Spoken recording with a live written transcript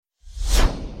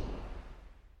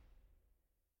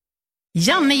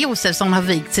Janne Josefsson har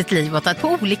vigt sitt liv åt att på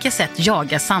olika sätt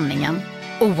jaga sanningen.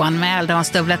 Oanmäld har han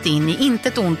stövlat in i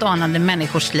intet ont anande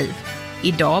människors liv.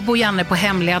 Idag bor Janne på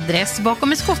hemlig adress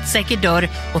bakom en skottsäker dörr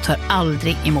och tar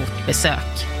aldrig emot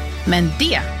besök. Men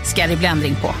det ska det bli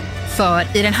ändring på.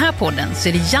 För i den här podden så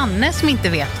är det Janne som inte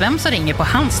vet vem som ringer på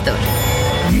hans dörr.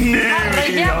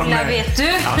 Nej, jävla vet du.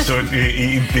 Alltså, det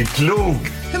är inte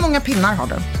klokt. Hur många pinnar har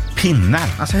du?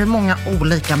 Pinnar? Alltså, hur många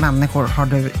olika människor har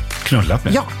du knullat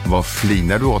med? Ja. Vad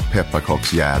flinar du åt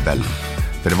pepparkaksjävel?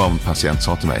 För det var en patient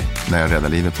sa till mig när jag räddade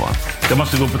livet på honom. Jag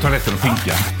måste gå på toaletten och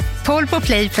pinka. 12 på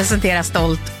Play presenterar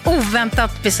stolt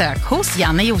oväntat besök hos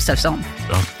Janne Josefsson.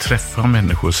 Jag träffar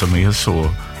människor som är så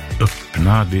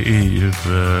öppna. Det är ju...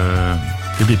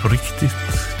 det blir på riktigt.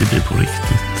 Det blir på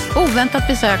riktigt. Oväntat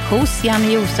besök hos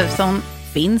Janne Josefsson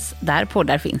finns där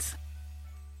poddar finns.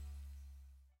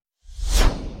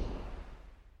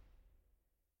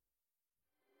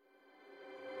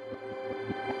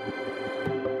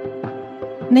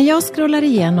 När jag scrollar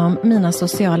igenom mina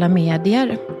sociala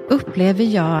medier upplever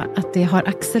jag att det har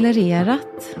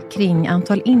accelererat kring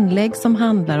antal inlägg som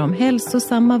handlar om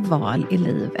hälsosamma val i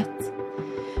livet.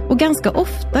 Och ganska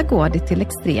ofta går det till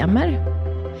extremer.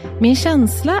 Min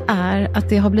känsla är att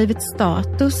det har blivit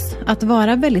status att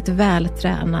vara väldigt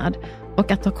vältränad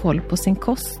och att ha koll på sin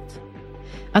kost.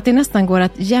 Att det nästan går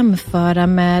att jämföra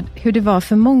med hur det var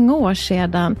för många år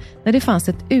sedan när det fanns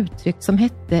ett uttryck som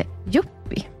hette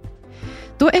yuppie.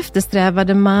 Då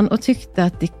eftersträvade man och tyckte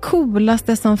att det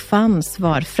coolaste som fanns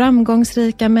var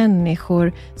framgångsrika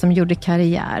människor som gjorde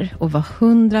karriär och var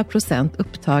 100%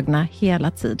 upptagna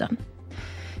hela tiden.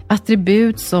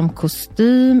 Attribut som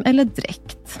kostym eller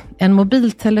dräkt, en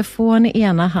mobiltelefon i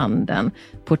ena handen,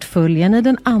 portföljen i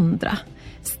den andra,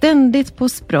 ständigt på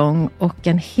språng och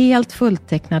en helt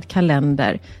fulltecknad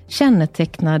kalender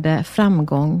kännetecknade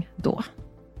framgång då.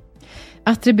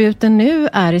 Attributen nu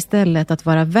är istället att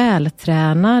vara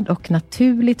vältränad och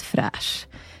naturligt fräsch.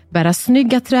 Bära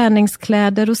snygga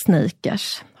träningskläder och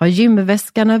sneakers. Ha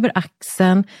gymväskan över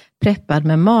axeln, preppad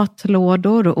med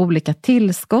matlådor och olika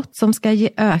tillskott som ska ge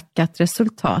ökat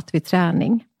resultat vid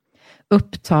träning.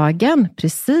 Upptagen,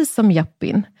 precis som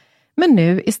jappin, men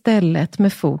nu istället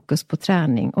med fokus på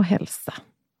träning och hälsa.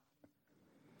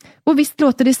 Och visst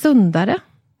låter det sundare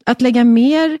att lägga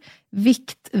mer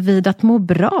vikt vid att må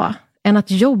bra än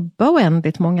att jobba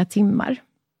oändligt många timmar.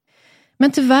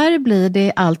 Men tyvärr blir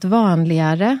det allt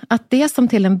vanligare att det som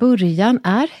till en början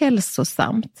är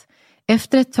hälsosamt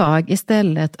efter ett tag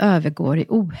istället övergår i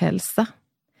ohälsa.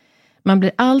 Man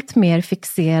blir allt mer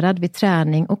fixerad vid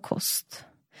träning och kost.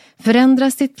 Förändrar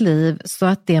sitt liv så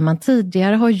att det man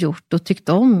tidigare har gjort och tyckt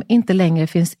om inte längre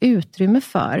finns utrymme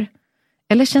för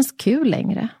eller känns kul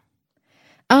längre.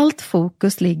 Allt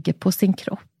fokus ligger på sin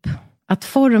kropp. Att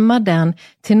forma den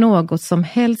till något som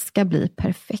helst ska bli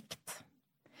perfekt.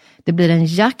 Det blir en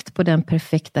jakt på den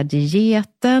perfekta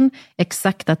dieten,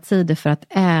 exakta tider för att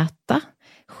äta,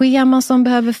 scheman som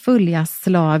behöver följas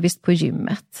slaviskt på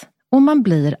gymmet. Och man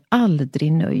blir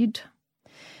aldrig nöjd.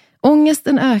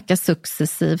 Ångesten ökar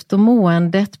successivt och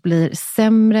måendet blir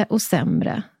sämre och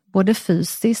sämre, både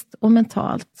fysiskt och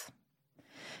mentalt.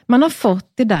 Man har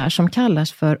fått det där som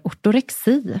kallas för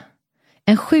ortorexi.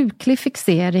 En sjuklig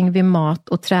fixering vid mat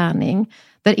och träning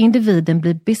där individen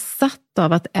blir besatt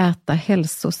av att äta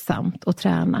hälsosamt och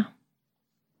träna.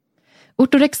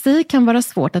 Ortorexi kan vara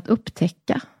svårt att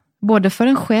upptäcka, både för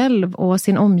en själv och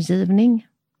sin omgivning.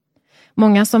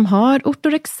 Många som har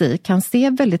ortorexi kan se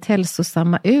väldigt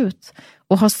hälsosamma ut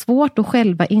och har svårt att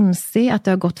själva inse att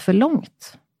det har gått för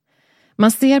långt.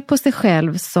 Man ser på sig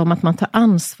själv som att man tar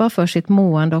ansvar för sitt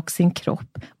mående och sin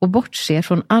kropp och bortser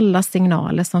från alla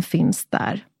signaler som finns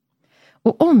där.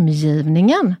 Och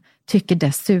omgivningen tycker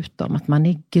dessutom att man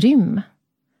är grym.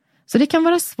 Så det kan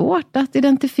vara svårt att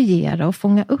identifiera och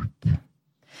fånga upp.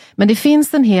 Men det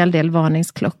finns en hel del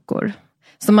varningsklockor.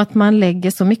 Som att man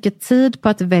lägger så mycket tid på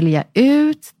att välja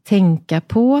ut, tänka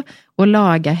på och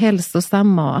laga hälsosam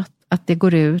mat att det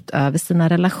går ut över sina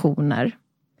relationer.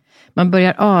 Man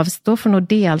börjar avstå från att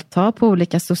delta på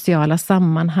olika sociala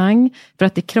sammanhang för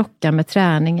att det krockar med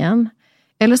träningen.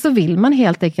 Eller så vill man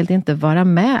helt enkelt inte vara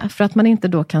med för att man inte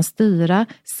då kan styra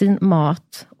sin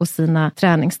mat och sina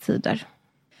träningstider.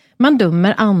 Man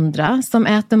dömer andra som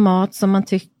äter mat som man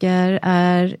tycker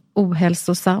är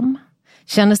ohälsosam.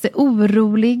 Känner sig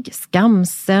orolig,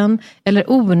 skamsen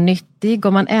eller onyttig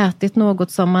om man ätit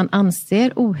något som man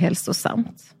anser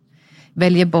ohälsosamt.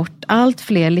 Väljer bort allt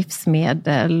fler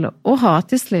livsmedel och har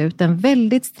till slut en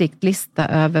väldigt strikt lista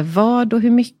över vad och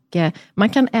hur mycket man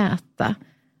kan äta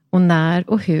och när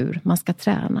och hur man ska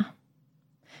träna.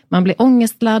 Man blir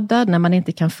ångestladdad när man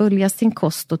inte kan följa sin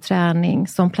kost och träning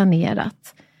som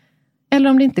planerat. Eller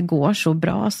om det inte går så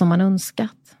bra som man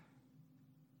önskat.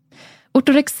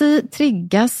 Ortorexi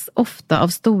triggas ofta av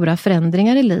stora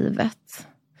förändringar i livet.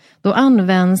 Då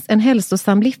används en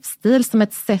hälsosam livsstil som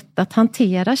ett sätt att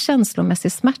hantera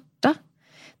känslomässig smärta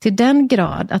till den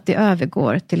grad att det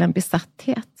övergår till en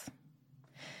besatthet.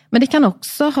 Men det kan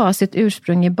också ha sitt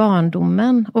ursprung i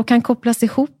barndomen och kan kopplas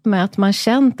ihop med att man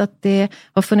känt att det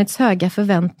har funnits höga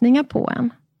förväntningar på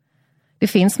en. Det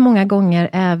finns många gånger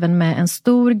även med en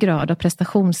stor grad av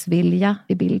prestationsvilja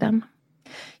i bilden.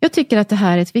 Jag tycker att det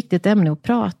här är ett viktigt ämne att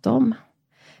prata om.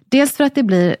 Dels för att det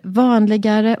blir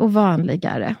vanligare och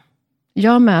vanligare.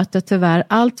 Jag möter tyvärr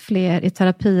allt fler i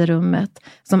terapirummet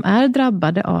som är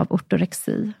drabbade av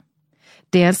ortorexi.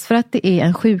 Dels för att det är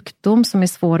en sjukdom som är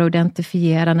svår att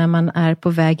identifiera när man är på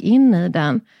väg in i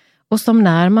den och som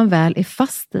när man väl är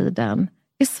fast i den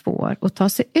är svår att ta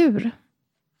sig ur.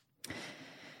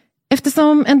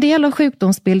 Eftersom en del av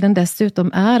sjukdomsbilden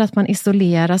dessutom är att man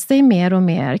isolerar sig mer och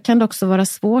mer kan det också vara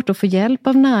svårt att få hjälp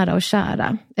av nära och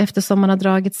kära eftersom man har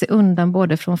dragit sig undan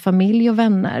både från familj och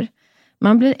vänner.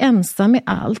 Man blir ensam i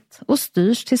allt och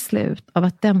styrs till slut av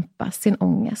att dämpa sin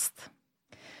ångest.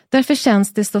 Därför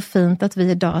känns det så fint att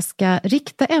vi idag ska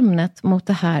rikta ämnet mot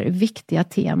det här viktiga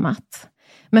temat.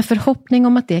 Med förhoppning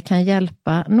om att det kan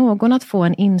hjälpa någon att få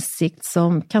en insikt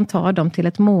som kan ta dem till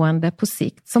ett mående på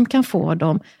sikt som kan få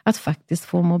dem att faktiskt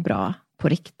få må bra på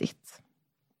riktigt.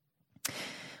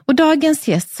 Och dagens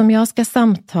gäst som jag ska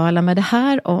samtala med det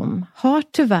här om har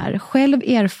tyvärr själv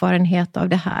erfarenhet av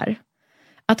det här.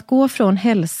 Att gå från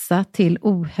hälsa till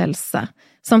ohälsa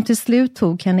som till slut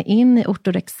tog henne in i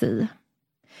ortorexi.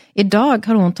 Idag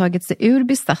har hon tagit sig ur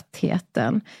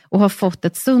besattheten och har fått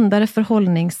ett sundare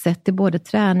förhållningssätt till både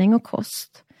träning och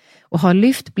kost. Och har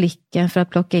lyft blicken för att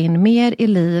plocka in mer i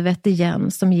livet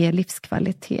igen som ger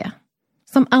livskvalitet.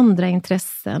 Som andra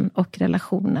intressen och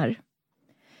relationer.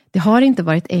 Det har inte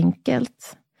varit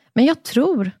enkelt, men jag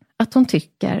tror att hon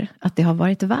tycker att det har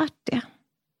varit värt det.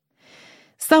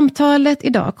 Samtalet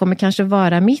idag kommer kanske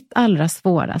vara mitt allra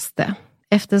svåraste.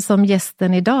 Eftersom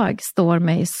gästen idag står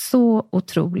mig så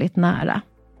otroligt nära.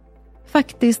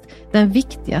 Faktiskt den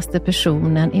viktigaste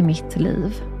personen i mitt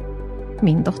liv.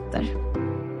 Min dotter.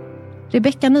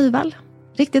 Rebecka Nyvall,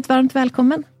 riktigt varmt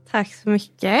välkommen. Tack så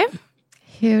mycket.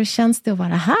 Hur känns det att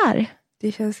vara här?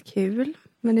 Det känns kul,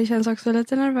 men det känns också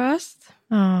lite nervöst.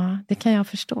 Ja, det kan jag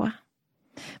förstå.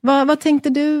 Vad tänkte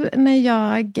du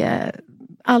när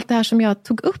allt det här som jag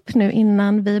tog upp nu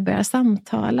innan vi började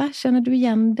samtala, känner du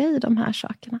igen dig i de här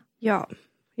sakerna? Ja,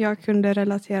 jag kunde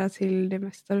relatera till det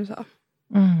mesta du sa.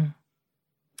 Mm.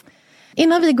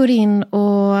 Innan vi går in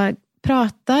och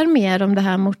pratar mer om det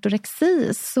här med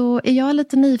ortorexi så är jag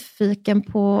lite nyfiken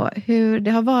på hur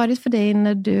det har varit för dig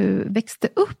när du växte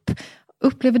upp.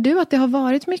 Upplever du att det har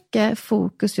varit mycket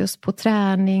fokus just på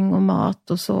träning och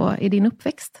mat och så i din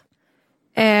uppväxt?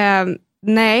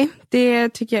 Nej, det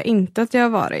tycker jag inte att det har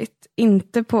varit.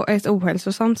 Inte på ett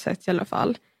ohälsosamt sätt i alla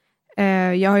fall.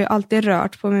 Jag har ju alltid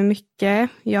rört på mig mycket.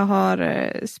 Jag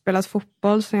har spelat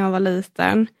fotboll sedan jag var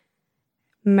liten.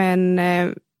 Men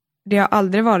det har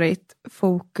aldrig varit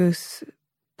fokus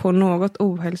på något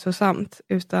ohälsosamt.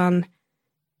 Utan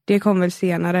det kom väl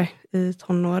senare i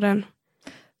tonåren.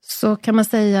 Så kan man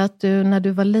säga att du när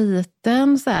du var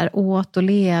liten så här, åt och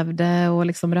levde och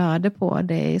liksom rörde på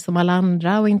dig som alla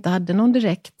andra och inte hade någon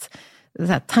direkt så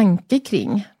här, tanke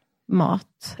kring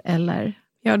mat eller?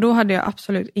 Ja, då hade jag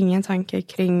absolut ingen tanke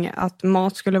kring att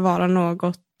mat skulle vara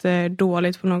något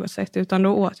dåligt på något sätt. Utan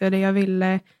då åt jag det jag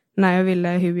ville, när jag ville,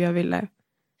 hur jag ville.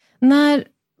 När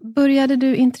började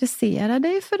du intressera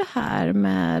dig för det här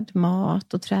med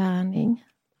mat och träning?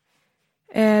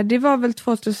 Det var väl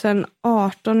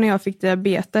 2018 när jag fick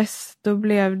diabetes. Då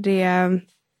blev det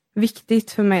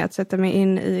viktigt för mig att sätta mig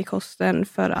in i kosten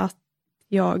för att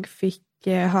jag fick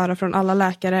höra från alla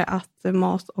läkare att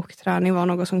mat och träning var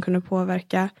något som kunde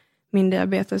påverka min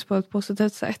diabetes på ett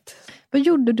positivt sätt. Vad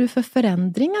gjorde du för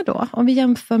förändringar då? Om vi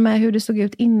jämför med hur det såg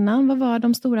ut innan, vad var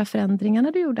de stora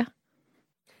förändringarna du gjorde?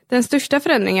 Den största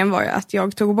förändringen var ju att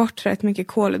jag tog bort rätt mycket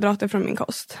kolhydrater från min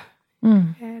kost.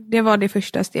 Det var det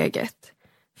första steget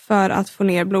för att få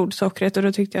ner blodsockret och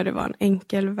då tyckte jag det var en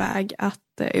enkel väg att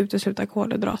utesluta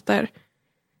kolhydrater.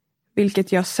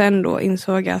 Vilket jag sen då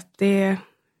insåg att det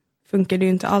funkade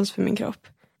ju inte alls för min kropp.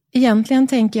 Egentligen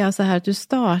tänker jag så här att du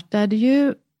startade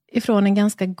ju ifrån en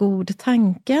ganska god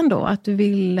tanke ändå. Att du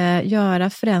ville göra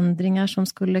förändringar som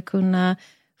skulle kunna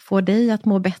få dig att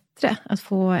må bättre. Att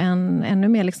få en ännu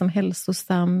mer liksom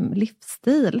hälsosam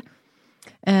livsstil.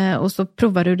 Och så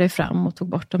provade du dig fram och tog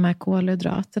bort de här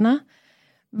kolhydraterna.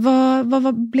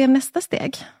 Vad blev nästa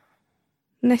steg?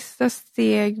 Nästa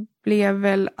steg blev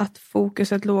väl att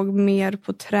fokuset låg mer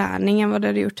på träning än vad det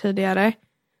hade gjort tidigare.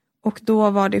 Och då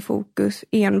var det fokus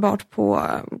enbart på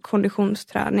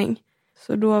konditionsträning.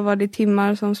 Så då var det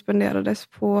timmar som spenderades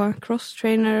på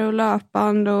crosstrainer och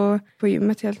löpband och på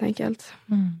gymmet helt enkelt.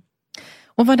 Mm.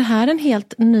 Och var det här en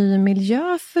helt ny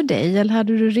miljö för dig? Eller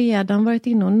hade du redan varit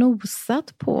inne och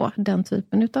nosat på den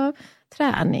typen av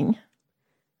träning?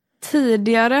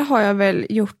 Tidigare har jag väl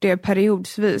gjort det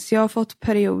periodsvis. Jag har fått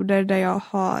perioder där jag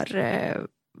har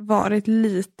varit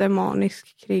lite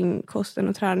manisk kring kosten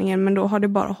och träningen. Men då har det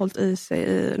bara hållit i sig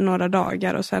i några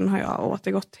dagar och sen har jag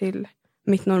återgått till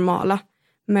mitt normala.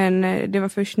 Men det var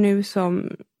först nu som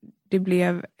det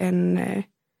blev en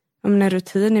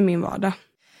rutin i min vardag.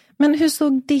 Men hur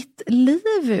såg ditt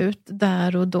liv ut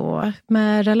där och då?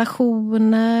 Med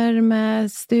relationer,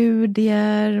 med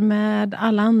studier, med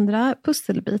alla andra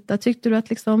pusselbitar. Tyckte du att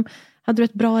hade du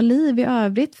ett bra liv i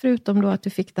övrigt förutom då att du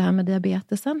fick det här med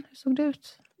diabetesen? Hur såg det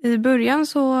ut? I början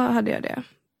så hade jag det.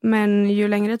 Men ju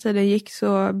längre tiden gick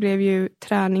så blev ju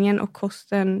träningen och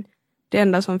kosten det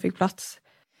enda som fick plats.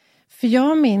 För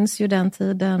jag minns ju den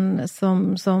tiden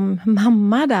som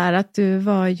mamma där att du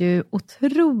var ju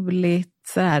otroligt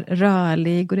så här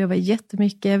rörlig och det var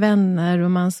jättemycket vänner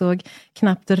och man såg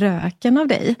knappt röken av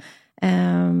dig.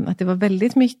 Att det var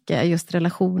väldigt mycket just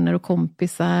relationer och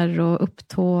kompisar och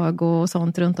upptåg och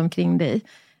sånt runt omkring dig.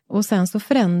 Och sen så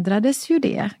förändrades ju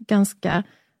det ganska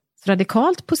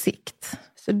radikalt på sikt.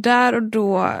 Så där och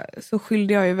då så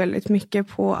skyllde jag ju väldigt mycket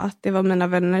på att det var mina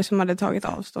vänner som hade tagit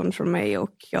avstånd från mig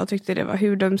och jag tyckte det var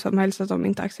hur dumt som helst att de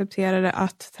inte accepterade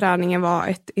att träningen var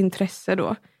ett intresse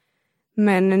då.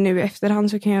 Men nu i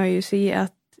efterhand så kan jag ju se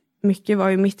att mycket var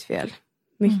ju mitt fel.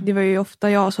 Det var ju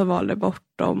ofta jag som valde bort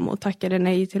dem och tackade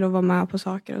nej till att vara med på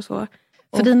saker och så.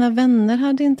 För dina vänner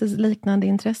hade inte liknande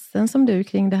intressen som du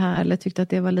kring det här eller tyckte att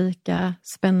det var lika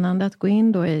spännande att gå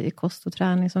in då i kost och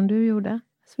träning som du gjorde?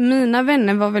 Mina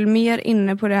vänner var väl mer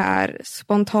inne på det här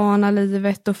spontana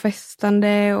livet och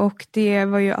festande och det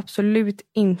var ju absolut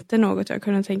inte något jag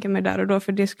kunde tänka mig där och då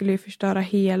för det skulle ju förstöra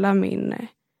hela min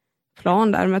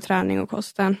plan där med träning och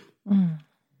kosten. Mm.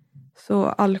 Så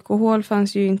alkohol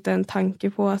fanns ju inte en tanke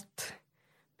på att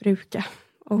bruka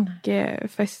och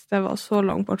festa var så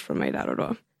långt bort från mig där och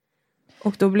då.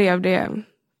 Och då blev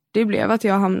det blev att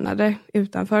jag hamnade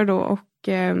utanför då och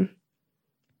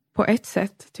på ett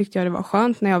sätt tyckte jag det var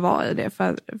skönt när jag var i det.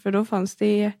 För då fanns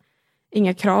det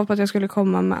inga krav på att jag skulle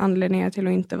komma med anledningar till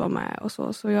att inte vara med och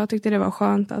så. Så jag tyckte det var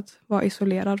skönt att vara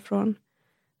isolerad från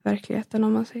verkligheten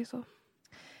om man säger så.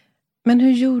 Men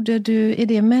hur gjorde du i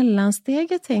det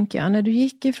mellansteget tänker jag? När du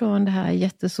gick ifrån det här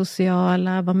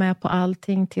jättesociala, var med på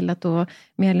allting till att då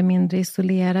mer eller mindre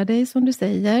isolera dig som du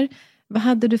säger. Vad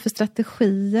hade du för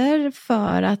strategier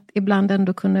för att ibland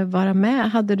ändå kunna vara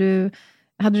med? Hade du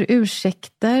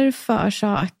ursäkter för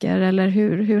saker eller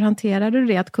hur hanterade du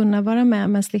det? Att kunna vara med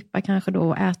men slippa kanske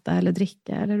då äta eller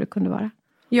dricka eller hur det kunde vara?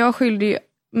 Jag skyllde ju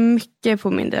mycket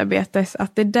på min diabetes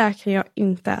att det där kan jag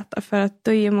inte äta för att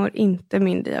då mår inte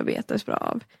min diabetes bra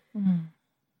av.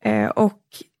 Och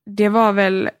det var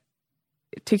väl,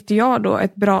 tyckte jag då,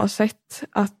 ett bra sätt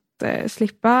att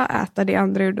slippa äta det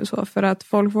andra gjorde så för att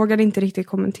folk vågade inte riktigt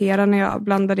kommentera när jag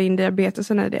blandade in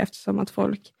diabetesen i det eftersom att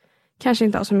folk kanske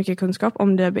inte har så mycket kunskap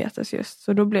om diabetes just.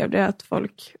 Så då blev det att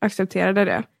folk accepterade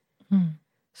det.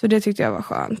 Så det tyckte jag var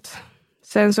skönt.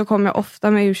 Sen så kom jag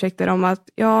ofta med ursäkter om att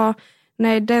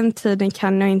nej den tiden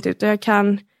kan jag inte utan jag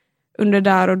kan under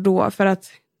där och då för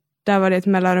att där var det ett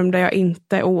mellanrum där jag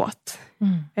inte åt.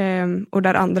 Och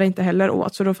där andra inte heller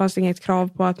åt. Så då fanns det inget krav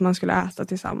på att man skulle äta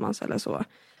tillsammans eller så.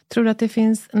 Tror du att det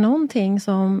finns någonting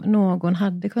som någon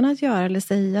hade kunnat göra eller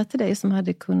säga till dig som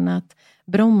hade kunnat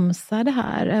bromsa det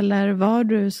här? Eller var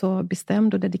du så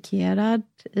bestämd och dedikerad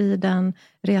i den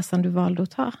resan du valde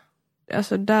att ta?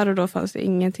 Alltså där och då fanns det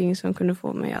ingenting som kunde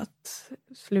få mig att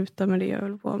sluta med det jag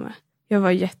höll på med. Jag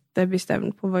var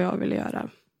jättebestämd på vad jag ville göra.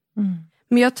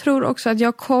 Men jag tror också att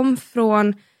jag kom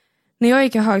från... När jag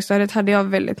gick i högstadiet hade jag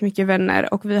väldigt mycket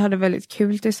vänner och vi hade väldigt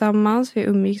kul tillsammans. Vi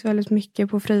umgicks väldigt mycket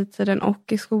på fritiden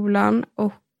och i skolan.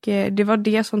 Och det var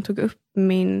det som tog upp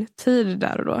min tid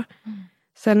där och då.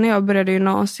 Sen när jag började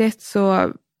gymnasiet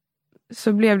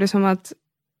så blev det som att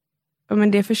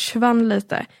det försvann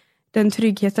lite. Den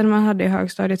tryggheten man hade i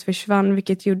högstadiet försvann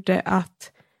vilket gjorde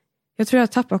att jag tror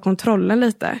jag tappade kontrollen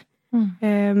lite.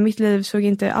 Mitt liv såg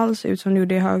inte alls ut som det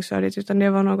gjorde i högstadiet utan det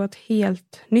var något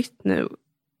helt nytt nu.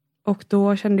 Och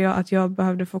då kände jag att jag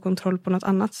behövde få kontroll på något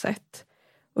annat sätt.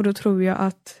 Och då tror jag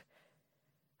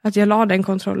att jag la den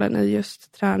kontrollen i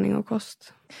just träning och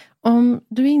kost. Om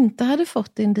du inte hade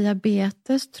fått din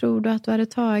diabetes, tror du att du hade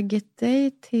tagit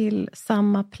dig till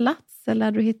samma plats? Eller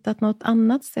hade du hittat något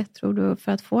annat sätt, tror du,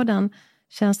 för att få den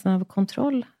känslan av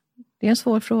kontroll? Det är en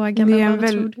svår fråga.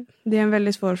 Det är en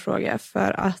väldigt svår fråga,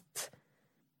 för att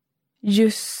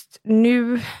just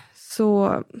nu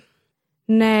så...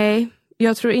 Nej,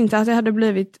 jag tror inte att det hade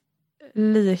blivit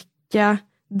lika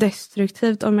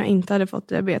destruktivt om jag inte hade fått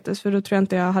diabetes. För då tror jag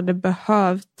inte jag hade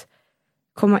behövt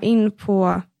komma in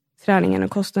på träningen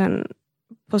och kosten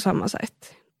på samma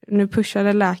sätt. Nu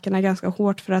pushade läkarna ganska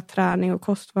hårt för att träning och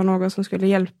kost var något som skulle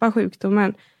hjälpa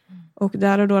sjukdomen. Och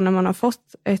där och då när man har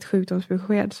fått ett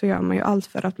sjukdomsbesked så gör man ju allt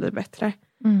för att bli bättre.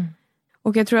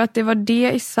 Och jag tror att det var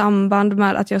det i samband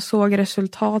med att jag såg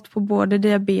resultat på både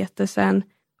diabetesen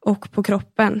och på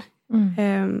kroppen.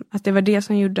 Att det var det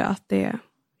som gjorde att det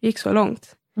gick så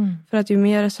långt. För att ju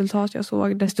mer resultat jag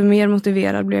såg, desto mer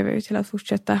motiverad blev jag till att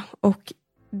fortsätta. Och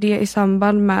det i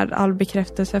samband med all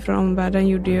bekräftelse från omvärlden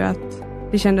gjorde ju att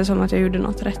det kändes som att jag gjorde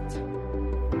något rätt.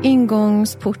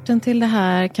 Ingångsporten till det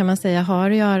här kan man säga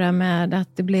har att göra med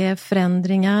att det blev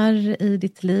förändringar i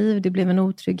ditt liv. Det blev en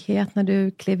otrygghet när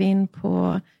du klev in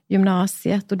på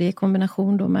gymnasiet, och det i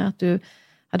kombination då med att du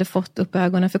hade fått upp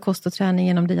ögonen för kost och träning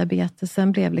genom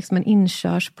diabetesen blev liksom en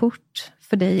inkörsport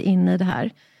för dig in i det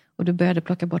här. Och du började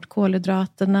plocka bort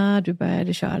kolhydraterna, du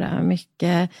började köra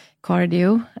mycket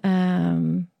cardio,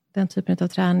 den typen av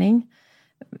träning.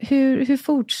 Hur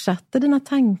fortsatte dina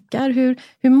tankar?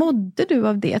 Hur mådde du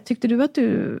av det? Tyckte du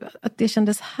att det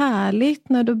kändes härligt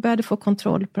när du började få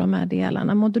kontroll på de här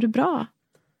delarna? Mådde du bra?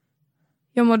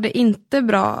 Jag mådde inte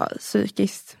bra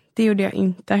psykiskt. Det gjorde jag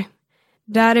inte.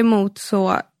 Däremot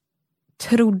så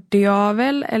trodde jag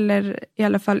väl, eller i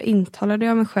alla fall intalade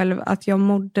jag mig själv, att jag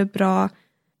mådde bra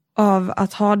av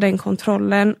att ha den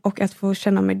kontrollen och att få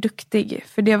känna mig duktig.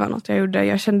 För det var något jag gjorde.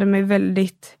 Jag kände mig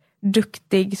väldigt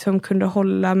duktig som kunde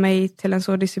hålla mig till en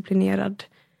så disciplinerad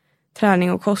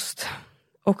träning och kost.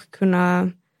 Och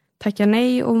kunna tacka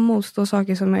nej och motstå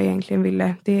saker som jag egentligen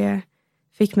ville. Det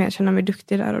fick mig att känna mig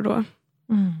duktig där och då.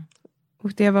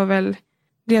 Och det var väl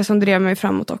det som drev mig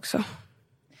framåt också.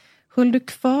 Höll du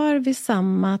kvar vid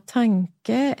samma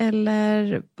tanke,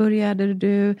 eller började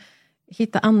du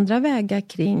hitta andra vägar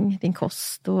kring din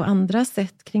kost och andra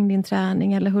sätt kring din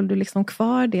träning, eller höll du liksom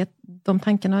kvar de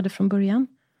tankarna hade från början?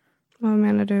 Vad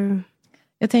menar du?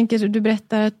 Jag tänker, du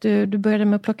berättar att du började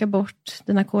med att plocka bort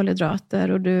dina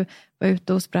kolhydrater och du var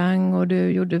ute och sprang och du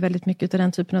gjorde väldigt mycket av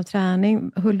den typen av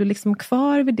träning. Höll du liksom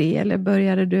kvar vid det, eller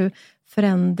började du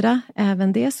förändra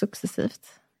även det successivt?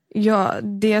 Ja,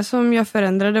 det som jag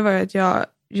förändrade var att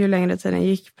ju längre tiden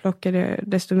gick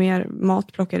desto mer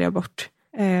mat plockade jag bort.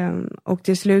 Och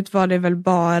till slut var det väl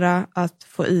bara att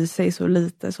få i sig så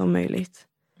lite som möjligt.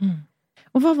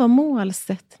 Och vad var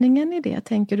målsättningen i det,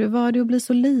 tänker du? Var det att bli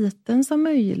så liten som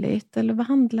möjligt, eller vad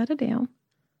handlade det om?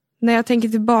 När jag tänker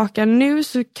tillbaka nu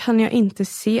så kan jag inte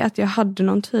se att jag hade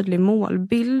någon tydlig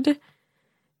målbild.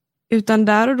 Utan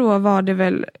där och då var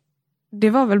det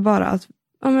var väl bara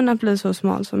att bli så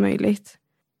smal som möjligt.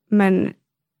 Men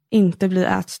inte bli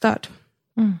ätstörd.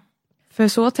 För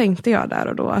så tänkte jag där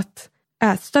och då, att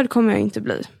ätstörd kommer jag inte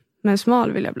bli, men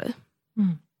smal vill jag bli.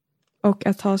 Och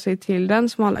att ta sig till den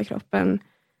smala kroppen,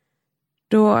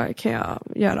 då kan jag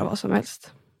göra vad som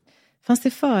helst. Fanns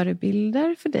det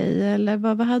förebilder för dig, eller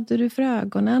vad hade du för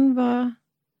ögonen?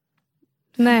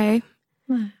 Nej.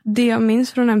 Det jag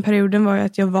minns från den perioden var ju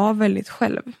att jag var väldigt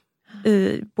själv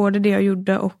i både det jag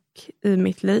gjorde och i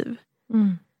mitt liv.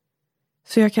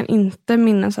 Så jag kan inte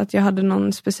minnas att jag hade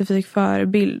någon specifik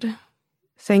förebild.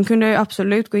 Sen kunde jag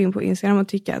absolut gå in på Instagram och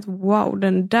tycka att wow,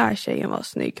 den där tjejen var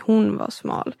snygg, hon var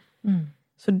smal.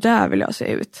 Så där vill jag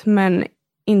se ut. Men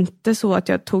inte så att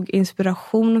jag tog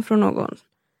inspiration från någon.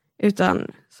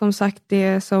 Utan som sagt,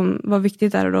 det som var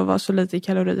viktigt där och då var så lite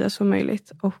kalorier som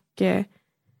möjligt. Och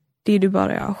det är det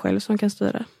bara jag själv som kan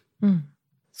styra.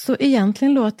 Så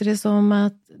egentligen låter det som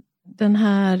att den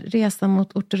här resan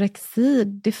mot ortorexi,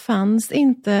 det fanns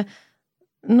inte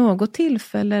något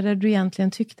tillfälle där du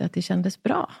egentligen tyckte att det kändes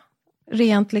bra.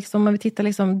 Rent liksom, om vi tittar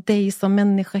liksom dig som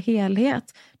människa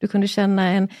helhet. Du kunde känna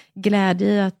en glädje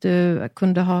i att du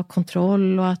kunde ha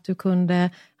kontroll och att du kunde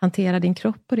hantera din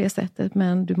kropp på det sättet.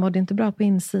 Men du mådde inte bra på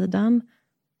insidan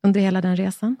under hela den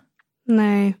resan.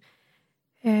 Nej,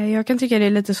 jag kan tycka det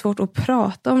är lite svårt att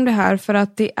prata om det här. För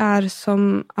att det är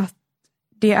som att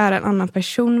det är en annan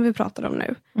person vi pratar om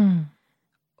nu.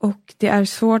 Och det är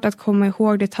svårt att komma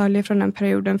ihåg detaljer från den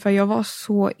perioden. För jag var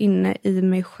så inne i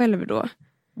mig själv då.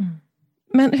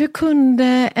 Men hur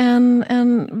kunde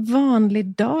en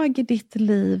vanlig dag i ditt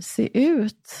liv se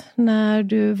ut när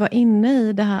du var inne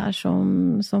i det här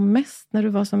som mest, när du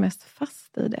var som mest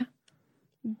fast i det?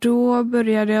 Då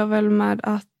började jag väl med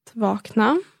att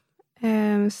vakna.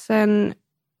 Sen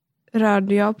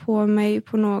rörde jag på mig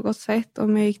på något sätt.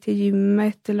 Om jag gick till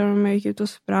gymmet eller om jag gick ut och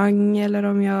sprang eller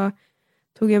om jag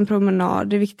tog en promenad.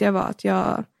 Det viktiga var att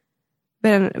jag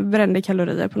brände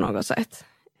kalorier på något sätt.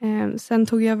 Sen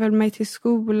tog jag väl mig till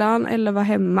skolan eller var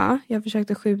hemma. Jag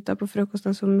försökte skjuta på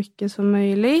frukosten så mycket som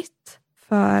möjligt.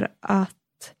 För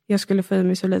att jag skulle få i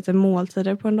mig så lite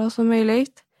måltider på en dag som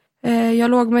möjligt.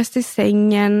 Jag låg mest i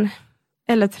sängen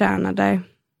eller tränade.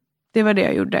 Det var det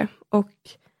jag gjorde. Och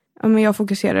jag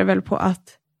fokuserade väl på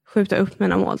att skjuta upp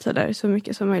mina måltider så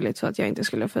mycket som möjligt. Så att jag inte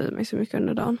skulle få i mig så mycket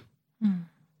under dagen.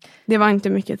 Det var inte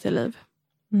mycket till liv.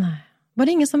 Nej. Var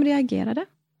det ingen som reagerade?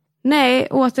 Nej,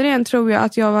 återigen tror jag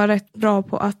att jag var rätt bra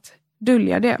på att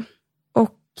dölja det.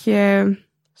 Och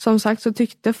som sagt så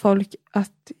tyckte folk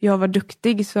att jag var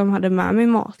duktig som hade med mig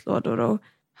matlådor och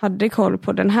hade koll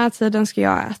på den här tiden ska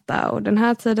jag äta och den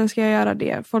här tiden ska jag göra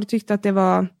det. Folk tyckte att det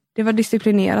var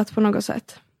disciplinerat på något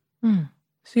sätt.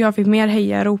 Så jag fick mer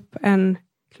hejarop än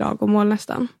klagomål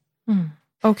nästan.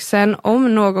 Och sen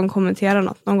om någon kommenterade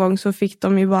något någon gång så fick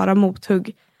de ju bara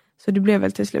mothugg. Så det blev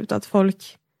väl till slut att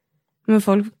folk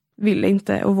ville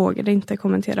inte och vågade inte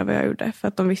kommentera vad jag gjorde. För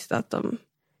att de visste att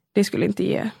det skulle inte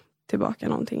ge tillbaka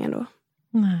någonting ändå.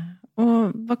 Nej.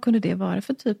 Och vad kunde det vara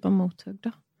för typ av mothugg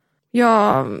då?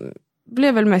 Jag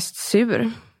blev väl mest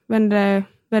sur.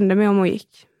 Vände mig om och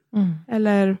gick.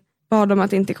 Eller bad dem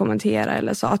att inte kommentera.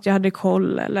 Eller sa att jag hade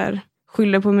koll. Eller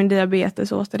skyllde på min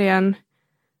diabetes återigen.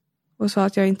 Och sa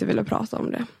att jag inte ville prata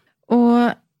om det.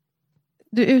 Och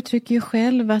du uttrycker ju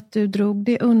själv att du drog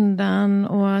dig undan.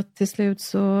 Och att till slut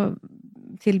så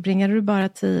tillbringade du bara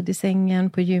tid i sängen,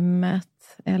 på gymmet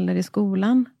eller i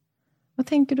skolan. Vad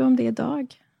tänker du om det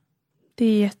idag? Det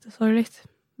är jättesorgligt.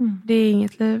 Det är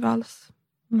inget liv alls.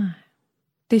 Nej.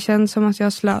 Det känns som att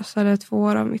jag slösade 2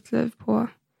 år av mitt liv på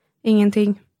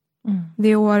ingenting.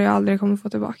 Det år jag aldrig kommer få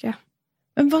tillbaka.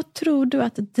 Men vad tror du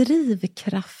att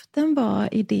drivkraften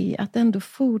var i det att ändå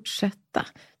fortsätta?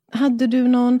 Hade du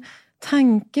någon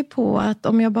tanke på att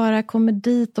om jag bara kommer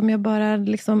dit, om jag bara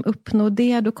liksom uppnår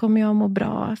det, då kommer jag må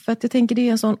bra? För att jag tänker det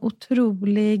är en sån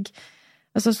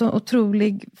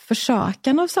otrolig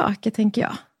försökan av saker, tänker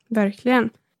jag. Verkligen.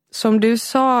 Som du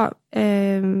sa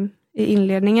i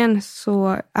inledningen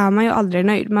så är man ju aldrig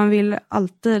nöjd. Man vill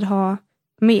alltid ha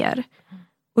mer.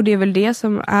 Och det är väl det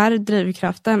som är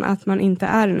drivkraften, att man inte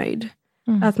är nöjd.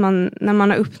 Att när man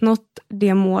har uppnått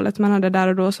det målet man hade där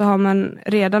och då så har man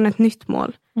redan ett nytt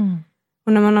mål.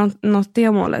 Och när man har nått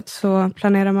det målet så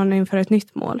planerar man inför ett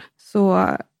nytt mål. Så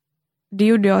det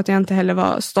gjorde jag att jag inte heller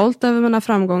var stolt över mina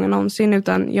framgångar någonsin,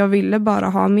 utan jag ville bara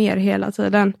ha mer hela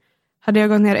tiden. Hade jag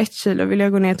gått ner 1 kilo ville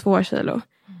jag gå ner 2 kilo.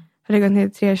 Hade jag gått ner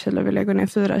 3 kilo ville jag gå ner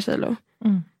 4 kilo.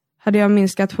 Hade jag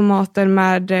minskat på maten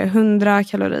med 100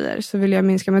 kalorier så ville jag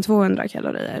minska med 200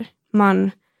 kalorier.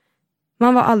 Man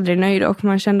var aldrig nöjd och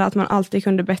man kände att man alltid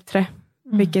kunde bättre.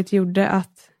 Vilket gjorde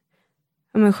att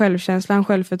självkänslan,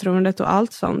 självförtroendet och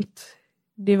allt sånt,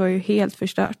 det var ju helt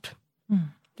förstört.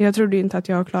 Jag trodde inte att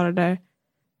jag klarade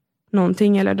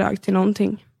någonting eller dög till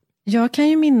någonting. Jag kan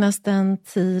ju minnas den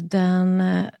tiden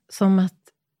som att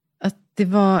det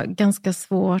var ganska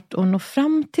svårt att nå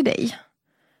fram till dig.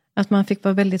 Att man fick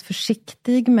vara väldigt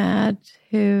försiktig med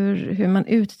hur man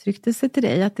uttryckte sig till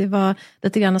dig. Att det var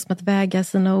lite grann som att väga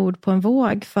sina ord på en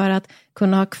våg för att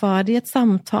kunna ha kvar det i ett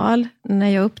samtal. När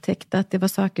jag upptäckte att det var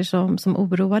saker som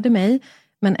oroade mig,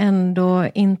 men ändå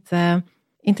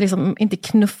inte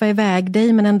knuffa iväg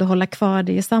dig, men ändå hålla kvar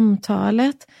det i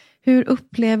samtalet. Hur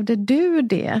upplevde du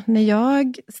det när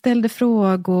jag ställde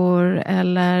frågor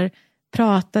eller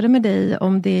pratade med dig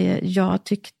om det jag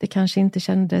tyckte kanske inte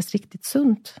kändes riktigt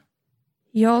sunt?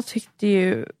 Jag tyckte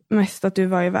ju mest att du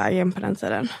var i vägen på den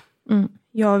tiden.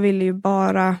 Jag ville ju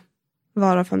bara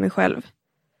vara för mig själv.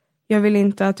 Jag ville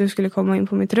inte att du skulle komma in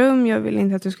på mitt rum. Jag ville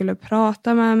inte att du skulle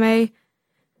prata med mig.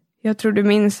 Jag tror du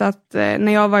minns att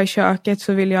när jag var i köket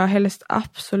så ville jag helst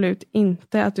absolut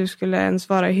inte att du skulle ens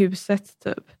vara i huset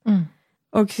typ.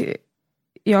 Och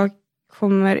jag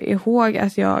kommer ihåg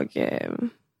att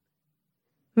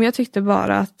men jag tyckte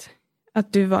bara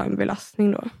att du var en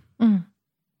belastning då.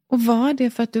 Och var det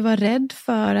för att du var rädd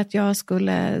för att jag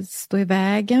skulle stå i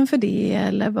vägen för det?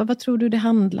 Eller vad tror du det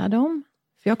handlade om?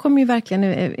 För jag kommer ju verkligen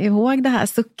ihåg det här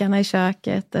suckarna i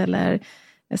köket eller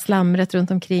slamret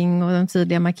runt omkring och de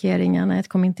tydliga markeringarna. Jag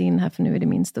kom inte in här för nu är det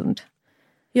min stund.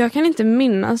 Jag kan inte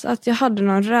minnas att jag hade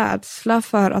någon rädsla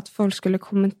för att folk skulle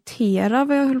kommentera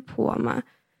vad jag höll på med.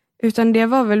 Utan det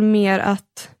var väl mer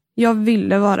att jag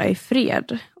ville vara i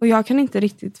fred. Och jag kan inte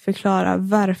riktigt förklara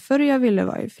varför jag ville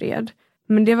vara i fred.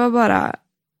 Men det var bara,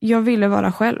 jag ville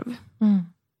vara själv.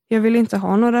 Jag ville inte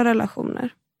ha några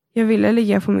relationer. Jag ville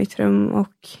ligga på mitt rum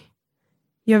och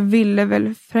jag ville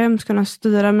väl främst kunna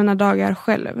styra mina dagar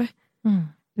själv.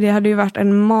 Det hade ju varit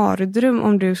en mardröm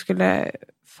om du skulle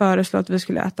föreslå att vi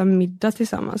skulle äta middag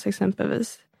tillsammans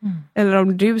exempelvis. Eller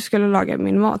om du skulle laga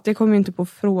min mat. Det kom ju inte på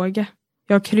fråga.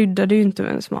 Jag kryddade ju inte med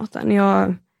ens maten.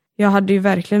 Jag hade ju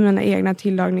verkligen mina egna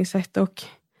tillagningssätt och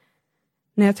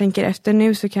när jag tänker efter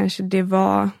nu så kanske det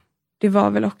var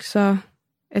väl också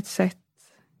ett sätt.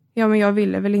 Ja, men jag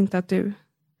ville väl inte att du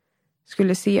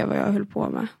skulle se vad jag höll på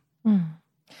med.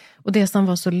 Och det som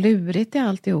var så lurigt i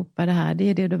alltihopa det här, det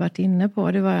är det du varit inne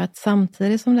på. Det var att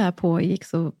samtidigt som det här pågick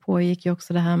så pågick ju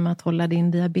också det här med att hålla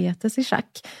din diabetes i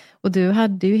schack. Och du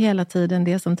hade ju hela tiden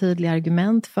det som tydliga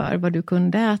argument för vad du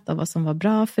kunde äta, vad som var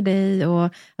bra för dig och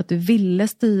att du ville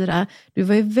styra. Du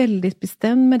var ju väldigt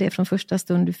bestämd med det från första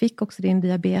stund. Du fick också din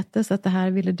diabetes, att det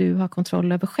här ville du ha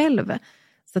kontroll över själv.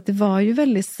 Så att det var ju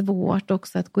väldigt svårt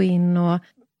också att gå in och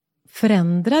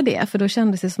förändra det. För då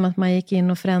kändes det som att man gick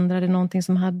in och förändrade någonting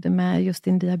som hade med just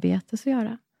din diabetes att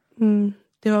göra.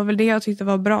 Det var väl det jag tyckte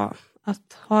var bra.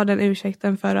 Att ha den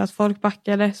ursäkten för att folk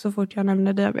backade så fort jag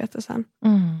nämnde diabetesen.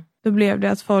 Då blev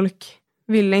det att folk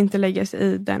ville inte lägga sig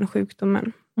i den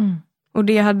sjukdomen. Och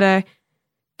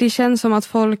det känns som att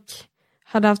folk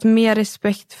hade haft mer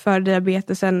respekt för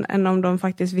diabetesen än om de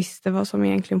faktiskt visste vad som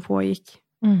egentligen pågick.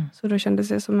 Så då kändes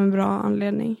det som en bra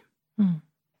anledning.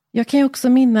 Jag kan ju också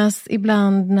minnas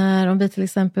ibland när om vi till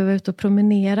exempel var ute och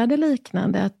promenerade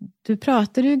liknande, att du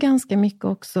pratade ju ganska mycket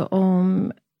också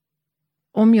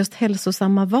om just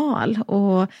hälsosamma val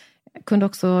och kunde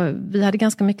också, vi hade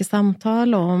ganska mycket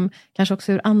samtal om kanske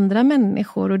också hur andra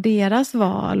människor och deras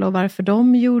val och varför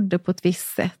de gjorde på ett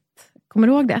visst sätt. Kommer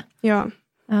du ihåg det? Ja.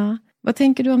 Vad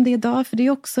tänker du om det idag? För det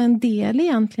är också en del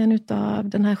egentligen utav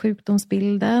den här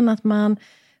sjukdomsbilden, att man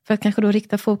för att kanske då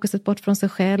rikta fokuset bort från sig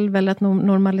själv eller att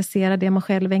normalisera det man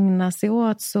själv ägnar sig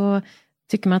åt, så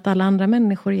tycker man att alla andra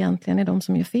människor egentligen är de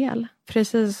som gör fel.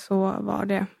 Precis så var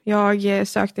det. Jag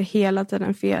sökte hela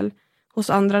tiden fel hos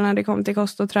andra när det kom till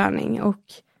kost och träning. Och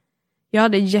jag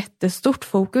hade jättestort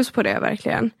fokus på det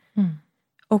verkligen.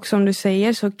 Och som du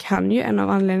säger så kan ju en av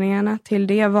anledningarna till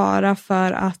det vara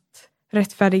för att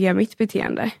rättfärdiga mitt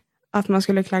beteende. Att man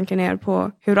skulle klanka ner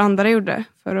på hur andra gjorde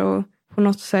för att på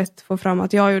något sätt få fram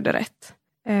att jag gjorde rätt.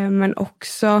 Men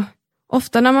också,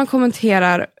 ofta när man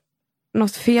kommenterar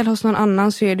något fel hos någon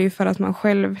annan så är det ju för att man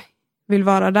själv vill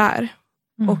vara där.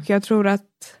 Och jag tror att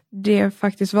det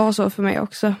faktiskt var så för mig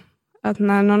också. Att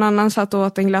när någon annan satt och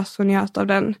åt en glass och njöt av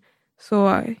den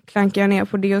så klankade jag ner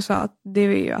på det och sa att det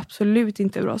är ju absolut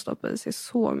inte bra att stoppa i sig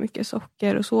så mycket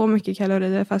socker och så mycket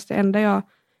kalorier. Fast det enda jag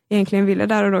egentligen ville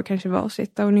där och då kanske var att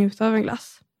sitta och njuta av en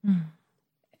glass.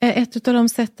 Ett av de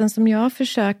sätten som jag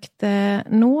försökte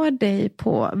nå dig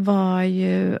på var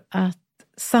ju att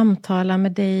samtala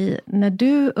med dig när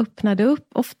du öppnade upp,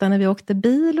 ofta när vi åkte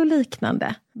bil och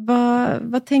liknande.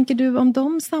 Vad tänker du om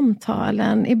de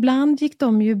samtalen? Ibland gick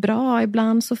de ju bra,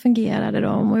 ibland så fungerade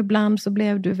de och ibland så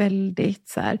blev du väldigt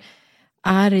så här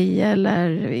arg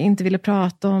eller inte ville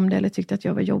prata om det eller tyckte att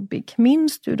jag var jobbig.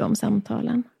 Minns du de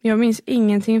samtalen? Jag minns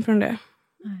ingenting från det.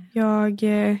 Jag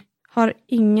har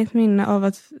inget minne av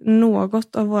att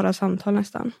något av våra samtal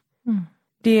nästan.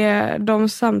 De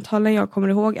samtalen jag kommer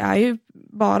ihåg är ju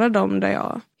bara de där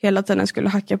jag hela tiden skulle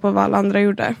hacka på vad alla andra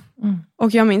gjorde.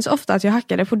 Och jag minns ofta att jag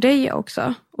hackade på dig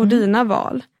också och dina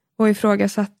val och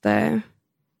ifrågasatte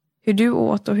hur du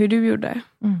åt och hur du gjorde.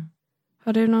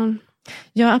 Har du någon?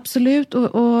 Ja, absolut.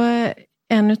 Och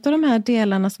en av de här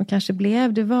delarna som kanske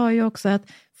blev, det var ju också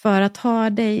att för att ha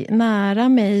dig nära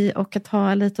mig och att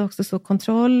ha lite också så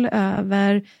kontroll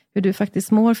över hur du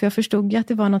faktiskt mår. För jag förstod ju att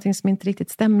det var något som inte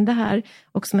riktigt stämde här.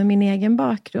 Också med min egen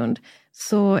bakgrund.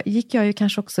 Så gick jag ju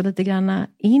kanske också lite grann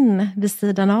in vid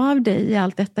sidan av dig i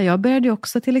allt detta. Jag började ju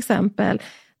också till exempel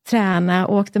träna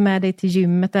och åkte med dig till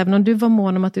gymmet. Även om du var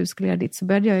mån om att du skulle göra ditt så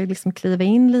började jag ju liksom kliva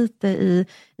in lite i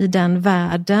den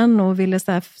världen. Och ville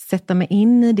så här sätta mig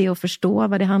in i det och förstå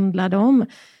vad det handlade om.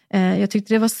 Jag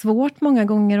tyckte det var svårt många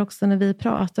gånger också när vi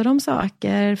pratade om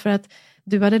saker. För att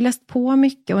du hade läst på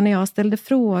mycket och när jag ställde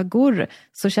frågor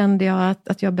så kände jag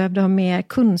att jag behövde ha mer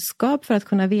kunskap för att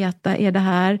kunna veta,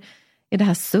 är är det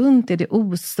här sunt? Är det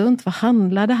osunt? Vad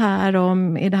handlar det här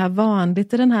om? Är det här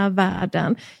vanligt i den här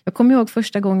världen? Jag kommer ihåg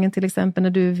första gången till exempel när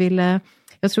du ville,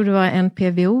 jag tror det var en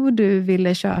PVO du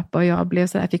ville köpa och jag blev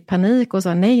så här, fick panik och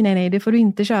sa nej, det får du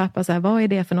inte köpa. Så här, vad är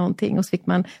det för någonting? Och så fick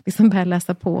man liksom börja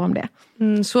läsa på om det.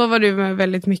 Så var du med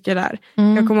väldigt mycket där.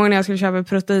 Jag kommer ihåg när jag skulle köpa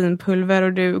proteinpulver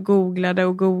och du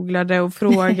googlade och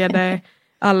frågade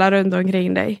alla runt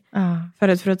omkring dig för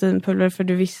ett proteinpulver, för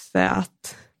du visste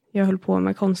att jag höll på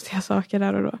med konstiga saker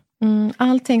där och då.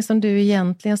 Allting som du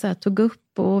egentligen så här, tog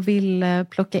upp och ville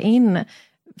plocka in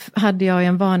hade jag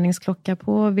en varningsklocka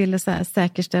på och ville så här,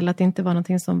 säkerställa att det inte var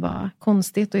någonting som var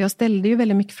konstigt. Och jag ställde ju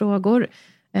väldigt mycket frågor.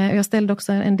 Jag ställde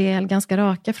också en del ganska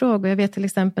raka frågor. Jag vet till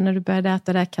exempel när du började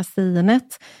äta det här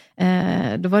kasinet.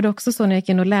 Då var det också så när jag gick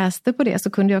in och läste på det så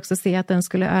kunde jag också se att den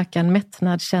skulle öka en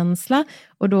mättnadskänsla.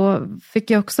 Och då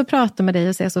fick jag också prata med dig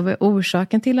och säga så vad är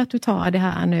orsaken till att du tar det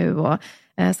här nu. Och,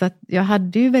 så att jag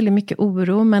hade ju väldigt mycket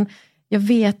oro, men jag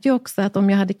vet ju också att om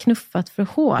jag hade knuffat för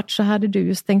hårt så hade du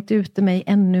ju stängt ute mig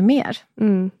ännu mer.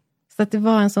 Så att det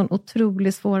var en sån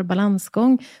otroligt svår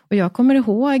balansgång. Och jag kommer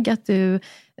ihåg att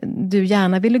du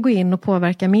gärna ville gå in och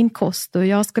påverka min kost och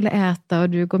jag skulle äta och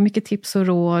du gav mycket tips och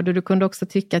råd och du kunde också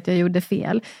tycka att jag gjorde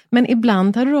fel. Men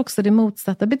ibland hade du också det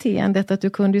motsatta beteendet att du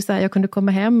kunde ju säga, jag kunde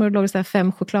komma hem och det låg så här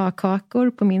 5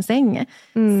 chokladkakor på min säng.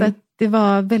 Så att det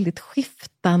var väldigt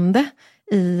skiftande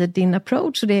i din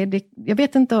approach. Och jag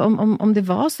vet inte om det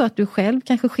var så att du själv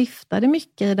kanske skiftade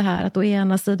mycket i det här att å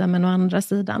ena sidan men å andra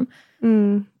sidan.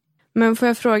 Men får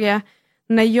jag fråga,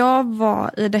 när jag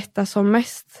var i detta som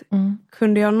mest,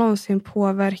 kunde jag någonsin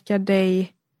påverka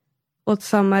dig åt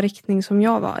samma riktning som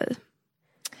jag var i?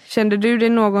 Kände du dig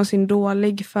någonsin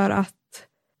dålig för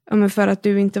att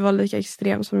du inte var lika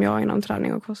extrem som jag inom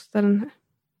träning och kosten?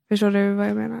 Förstår du vad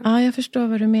jag menar? Ja, jag förstår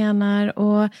vad du menar.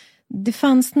 Och det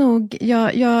fanns nog,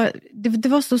 det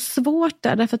var så svårt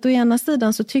där, därför att å ena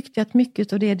sidan så tyckte jag att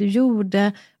mycket av det du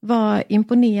gjorde var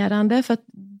imponerande, för att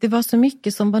det var så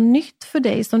mycket som var nytt för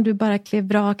dig som du bara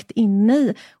klev rakt in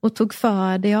i och tog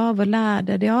för dig av och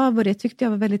lärde dig av, och det tyckte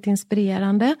jag var väldigt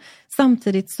inspirerande.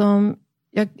 Samtidigt som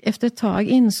jag efter ett tag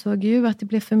insåg ju att det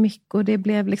blev för mycket och det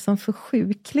blev liksom för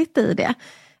sjukligt i det.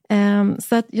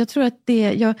 Så att jag tror att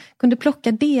jag kunde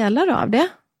plocka delar av det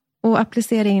och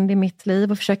applicera in det i mitt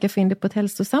liv och försöka få in det på ett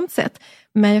hälsosamt sätt.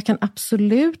 Men jag kan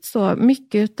absolut så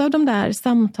mycket av de där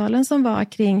samtalen som var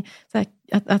kring så här,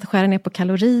 att skära ner på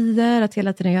kalorier, att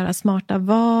hela tiden göra smarta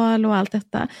val och allt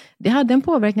detta. Det hade en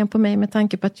påverkan på mig med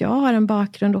tanke på att jag har en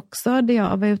bakgrund också där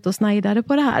jag var ute och snajdade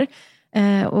på det här.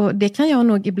 Och det kan jag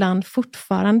nog ibland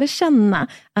fortfarande känna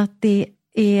att det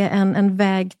är en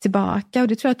väg tillbaka, och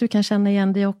det tror jag att du kan känna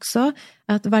igen dig också,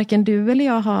 att varken du eller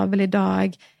jag har väl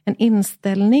idag en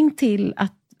inställning till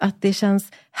att det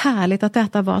känns härligt att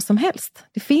äta vad som helst.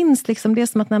 Det finns liksom, det är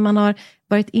som att när man har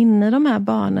varit inne i de här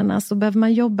banorna så behöver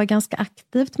man jobba ganska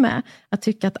aktivt med att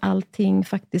tycka att allting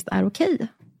faktiskt är okej.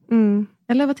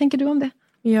 Eller vad tänker du om det?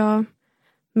 Ja,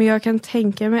 men jag kan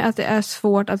tänka mig att det är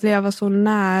svårt att leva så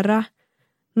nära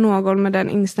någon med den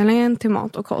inställningen till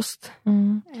mat och kost.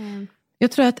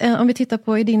 Jag tror att om vi tittar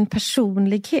på i din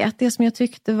personlighet, det som jag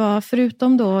tyckte var,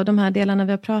 förutom då de här delarna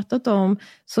vi har pratat om,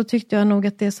 så tyckte jag nog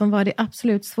att det som var det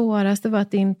absolut svåraste var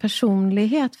att din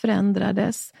personlighet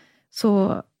förändrades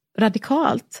så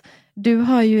radikalt. Du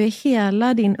har ju i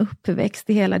hela din uppväxt,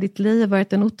 i hela ditt liv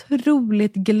varit en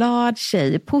otroligt glad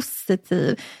tjej,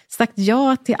 positiv, sagt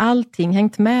ja till allting,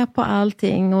 hängt med på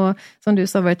allting och som du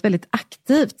sa varit väldigt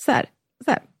aktivt så här.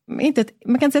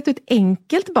 Man kan säga att du är ett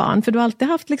enkelt barn, för du har alltid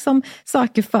haft liksom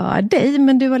saker för dig,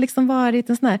 men du har liksom varit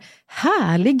en sån här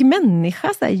härlig människa.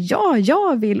 Så här, ja,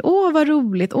 jag vill, vad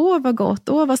roligt, vad gott,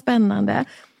 vad spännande.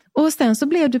 Och sen så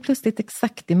blev du plötsligt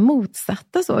exakt det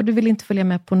motsatta. Så. Du ville inte följa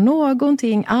med på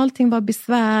någonting, allting var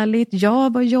besvärligt,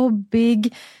 jag var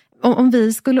jobbig. Om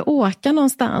vi skulle åka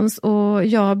någonstans och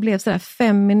jag blev så där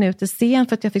 5 minuter sen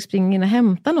för att jag fick springa in och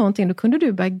hämta någonting, då kunde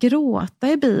du börja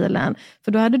gråta i bilen.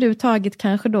 För då hade du tagit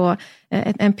kanske då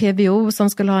en PVO som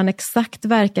skulle ha en exakt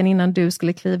verkan innan du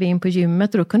skulle kliva in på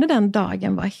gymmet, och då kunde den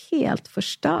dagen vara helt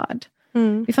förstörd.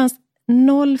 Det fanns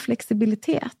 0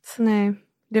 flexibilitet. Nej,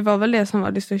 det var väl det som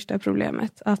var det största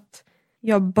problemet. Att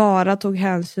jag bara tog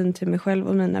hänsyn till mig själv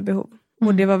och mina behov.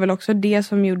 Och det var väl också det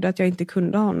som gjorde att jag inte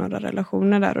kunde ha några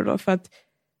relationer där och då.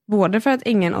 Både för att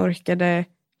ingen orkade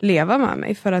leva med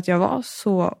mig för att jag var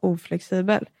så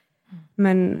oflexibel.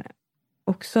 Men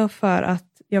också för att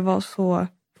jag var så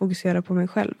fokuserad på mig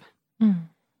själv.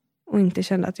 Och inte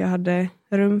kände att jag hade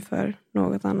rum för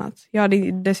något annat. Jag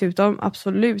hade dessutom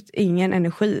absolut ingen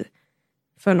energi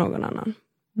för någon annan.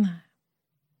 Nej.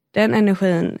 Den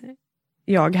energin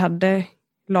jag hade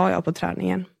la jag på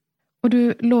träningen. Och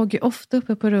du låg ju ofta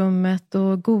uppe på rummet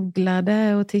och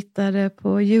googlade och tittade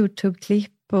på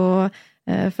YouTube-klipp och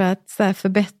för att så här,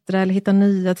 förbättra eller hitta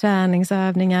nya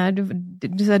träningsövningar.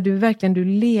 Du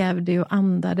levde och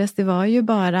andades. Det var ju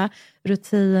bara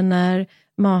rutiner,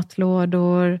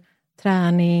 matlådor,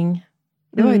 träning.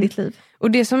 Det var ju ditt liv.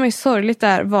 Och det som är sorgligt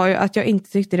där var ju att jag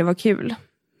inte tyckte det var kul.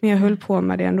 Men jag höll på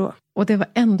med det ändå. Och det var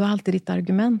ändå alltid ditt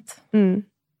argument.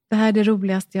 Det här är det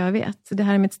roligaste jag vet. Det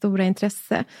här är mitt stora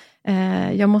intresse.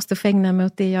 Jag måste få ägna mig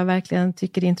åt det jag verkligen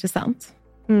tycker är intressant.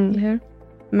 Eller hur?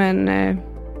 Men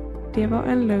det var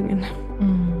en lögn.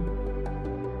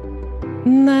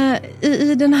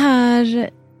 I den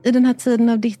här tiden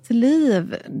av ditt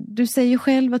liv, du säger ju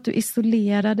själv att du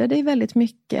isolerade dig väldigt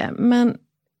mycket, men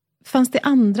fanns det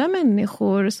andra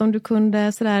människor som du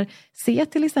kunde sådär, se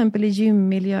till exempel i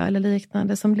gymmiljö eller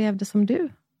liknande som levde som du?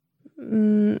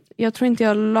 Jag tror inte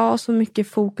jag la så mycket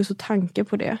fokus och tanke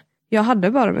på det. Jag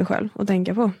hade bara mig själv att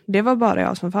tänka på. Det var bara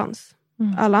jag som fanns.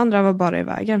 Alla andra var bara i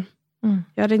vägen.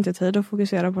 Jag hade inte tid att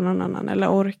fokusera på någon annan eller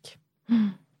ork.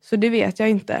 Så det vet jag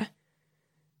inte.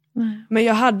 Nej. Men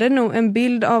jag hade nog en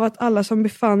bild av att alla som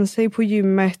befann sig på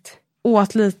gymmet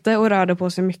åt lite och rörde på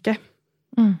sig mycket.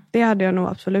 Det hade jag nog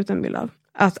absolut en bild av.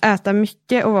 Att äta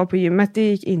mycket och vara på gymmet, det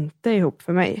gick inte ihop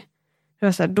för mig. Det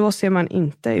var så här, då ser man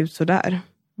inte ut så där.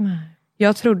 Nej.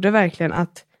 Jag trodde verkligen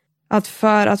att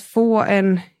för att få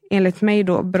en, enligt mig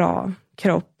då, bra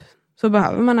kropp så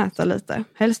behöver man äta lite.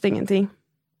 Helst ingenting.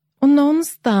 Och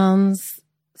någonstans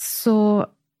så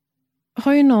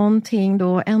har ju någonting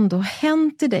då ändå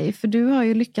hänt i dig. För du har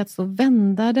ju lyckats att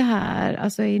vända det här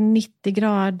alltså i 90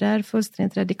 grader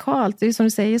fullständigt radikalt. Det är som du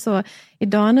säger så,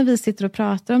 idag när vi sitter och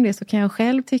pratar om det så kan jag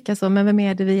själv tycka så, men vem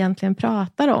är det vi egentligen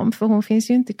pratar om? För hon finns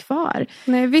ju inte kvar.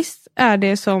 Nej, visst är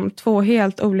det som två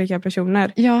helt olika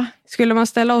personer. Ja. Skulle man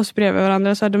ställa oss bredvid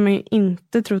varandra så hade man ju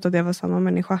inte trott att det var samma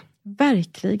människa.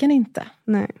 Verkligen inte.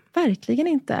 Nej. Verkligen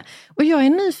inte. Och jag är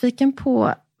nyfiken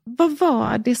på, vad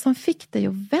var det som fick dig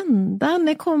att vända?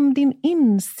 När kom din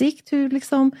insikt?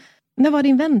 När var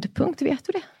din vändpunkt? Vet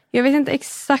du det? Jag vet inte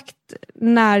exakt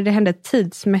när det hände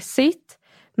tidsmässigt.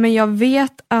 Men jag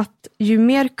vet att ju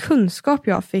mer kunskap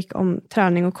jag fick om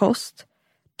träning och kost,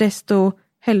 desto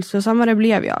hälsosammare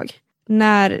blev jag.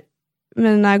 När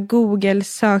mina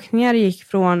Google-sökningar gick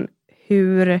från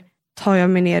hur tar jag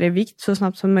mig ner i vikt så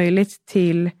snabbt som möjligt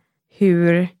till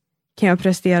hur kan jag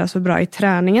prestera så bra i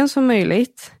träningen som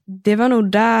möjligt. Det var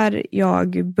nog där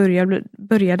jag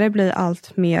började bli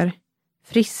allt mer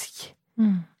frisk.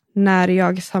 När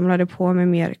jag samlade på mig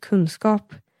mer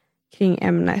kunskap kring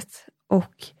ämnet.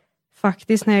 Och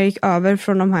faktiskt när jag gick över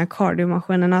från de här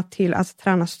kardiomaskinerna till att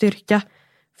träna styrka.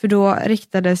 För då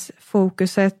riktades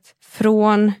fokuset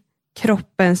från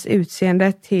kroppens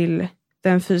utseende till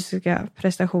den fysiska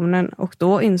prestationen. Och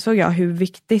då insåg jag hur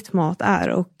viktigt mat är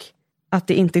och att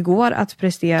det inte går att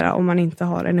prestera om man inte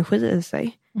har energi i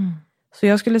sig. Så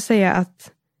jag skulle säga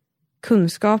att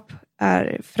kunskap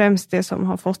är främst det som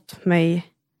har fått mig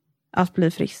att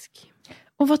bli frisk.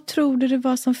 Och vad tror du det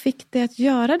var som fick dig att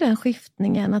göra den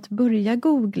skiftningen, att börja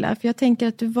googla? För jag tänker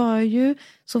att du var ju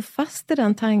så fast i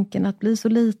den tanken att bli så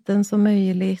liten som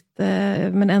möjligt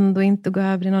men ändå inte gå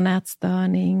över i någon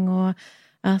ätstörning och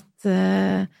att...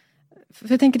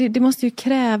 För jag tänker det måste ju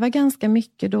kräva ganska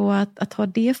mycket då att ha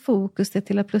det fokuset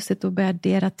till att plötsligt då börja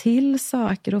addera till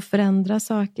saker och förändra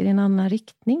saker i en annan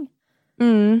riktning.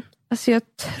 Alltså jag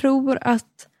tror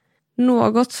att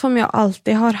något som jag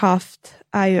alltid har haft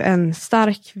är ju en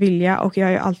stark vilja och jag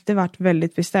har ju alltid varit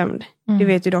väldigt bestämd. Det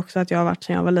vet ju också att jag har varit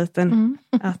sedan jag var liten.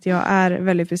 Att jag är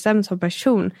väldigt bestämd som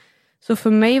person. Så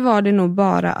för mig var det nog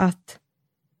bara att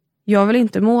jag vill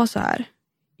inte må så här.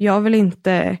 Jag vill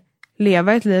inte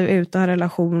leva ett liv utan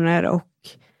relationer och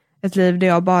ett liv där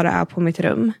jag bara är på mitt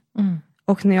rum.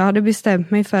 Och när jag hade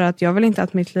bestämt mig för att jag vill inte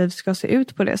att mitt liv ska se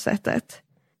ut på det sättet,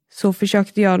 så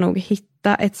försökte jag nog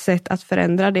hitta ett sätt att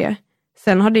förändra det.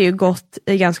 Sen har det ju gått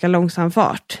i ganska långsam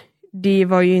fart. Det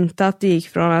var ju inte att det gick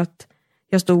från att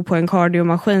jag stod på en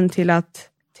kardiomaskin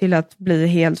till att bli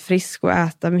helt frisk och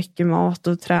äta mycket mat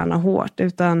och träna hårt,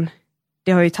 utan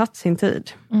det har ju tagit sin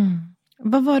tid.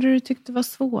 Vad var det du tyckte var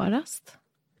svårast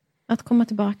att komma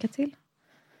tillbaka till?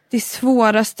 Det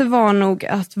svåraste var nog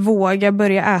att våga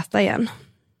börja äta igen.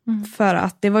 För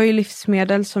att det var ju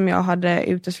livsmedel som jag hade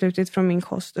uteslutit från min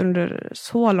kost under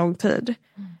så lång tid.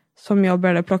 Som jag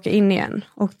började plocka in igen.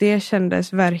 Och det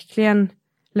kändes verkligen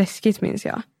läskigt, minns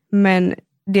jag. Men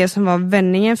det som var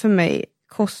vändningen för mig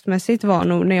kostmässigt var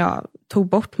nog när jag tog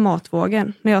bort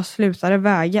matvågen. När jag slutade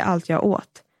väga allt jag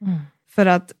åt. För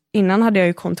att innan hade jag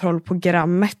ju kontroll på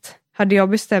grammet. Hade jag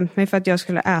bestämt mig för att jag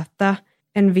skulle äta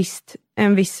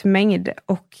en viss mängd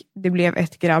och det blev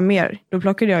 1 gram mer, då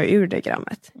plockade jag ur det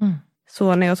grammet.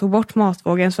 Så när jag tog bort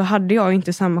matvågen så hade jag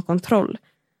inte samma kontroll.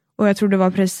 Och jag tror det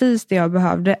var precis det jag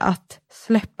behövde, att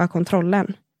släppa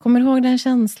kontrollen. Kommer du ihåg den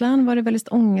känslan? Var det väldigt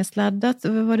ångestladdat?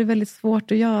 Var det väldigt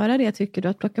svårt att göra det, tycker du,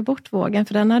 att plocka bort vågen?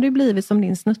 För den hade ju blivit som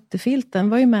din snuttefilt. Den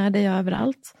var ju med dig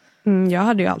överallt. Jag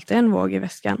hade ju alltid en våg i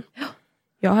väskan. Ja.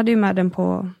 Jag hade ju med den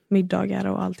på middagar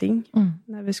och allting.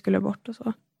 När vi skulle bort och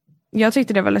så. Jag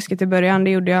tyckte det var läskigt i början,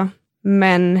 det gjorde jag.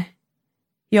 Men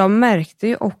jag märkte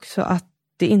ju också att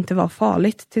det inte var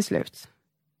farligt till slut.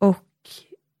 Och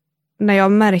när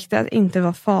jag märkte att det inte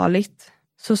var farligt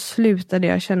så slutade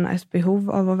jag känna ett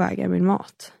behov av att väga min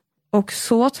mat. Och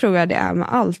så tror jag det är med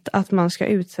allt. Att man ska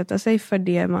utsätta sig för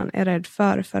det man är rädd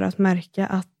för att märka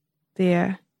att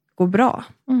det går bra.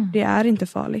 Det är inte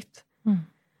farligt.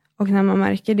 Och när man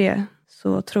märker det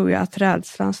så tror jag att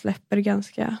rädslan släpper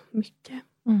ganska mycket.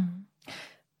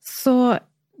 Så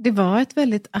det var ett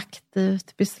väldigt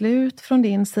aktivt beslut från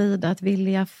din sida att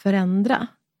vilja förändra?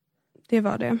 Det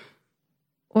var det.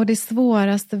 Och det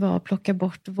svåraste var att plocka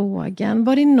bort vågen.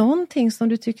 Var det någonting som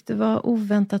du tyckte var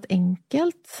oväntat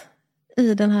enkelt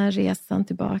i den här resan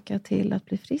tillbaka till att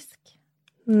bli frisk?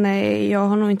 Nej, jag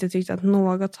har nog inte tyckt att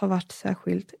något har varit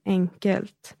särskilt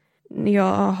enkelt.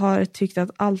 Jag har tyckt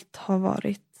att allt har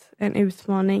varit en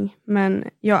utmaning. Men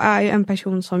jag är ju en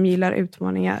person som gillar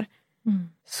utmaningar.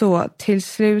 Så till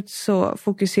slut så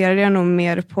fokuserade jag nog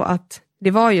mer på att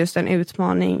det var just en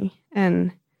utmaning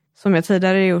än som jag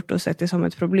tidigare gjort och sett det som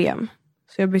ett problem.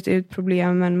 Så jag bytte ut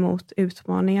problemen mot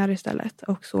utmaningar istället.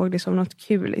 Och såg det som något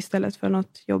kul istället för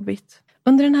något jobbigt.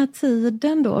 Under den här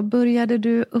tiden då började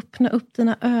du öppna upp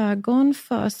dina ögon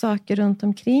för saker runt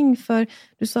omkring. För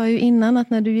du sa ju innan att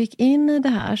när du gick in i det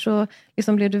här så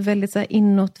liksom blev du väldigt så här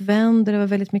inåtvänd. Det var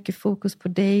väldigt mycket fokus på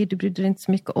dig. Du brydde dig inte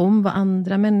så mycket om vad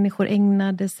andra människor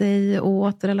ägnade sig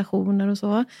åt, relationer och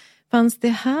så. Fanns det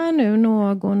här nu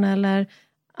någon eller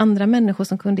andra människor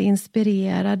som kunde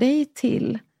inspirera dig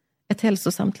till ett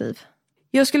hälsosamt liv?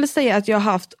 Jag skulle säga att jag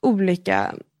har haft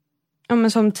olika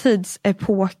som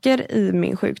tidsepoker i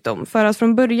min sjukdom. För att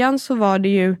från början så var det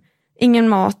ju ingen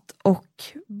mat och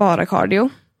bara cardio.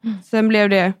 Sen blev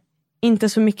det inte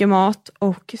så mycket mat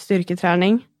och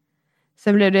styrketräning.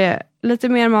 Sen blev det lite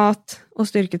mer mat och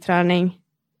styrketräning.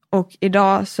 Och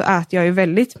idag så äter jag ju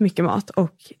väldigt mycket mat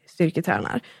och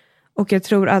styrketränar. Och jag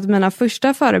tror att mina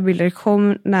första förebilder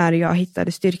kom när jag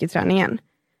hittade styrketräningen.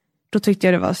 Då tyckte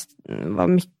jag det var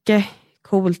mycket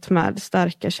coolt med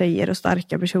starka tjejer och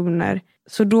starka personer.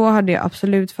 Så då hade jag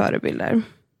absolut förebilder.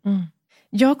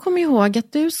 Jag kommer ihåg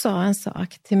att du sa en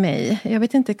sak till mig. Jag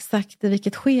vet inte exakt i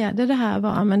vilket skede det här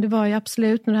var. Men det var ju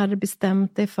absolut när du hade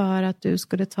bestämt dig för att du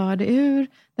skulle ta dig ur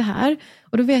det här.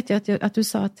 Och då vet jag att du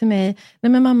sa till mig: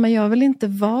 nej men mamma, jag vill inte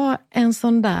vara en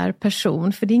sån där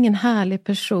person. För det är ingen härlig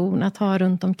person att ha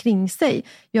runt omkring sig.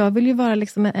 Jag vill ju vara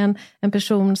liksom en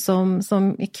person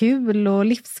som är kul och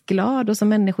livsglad. Och som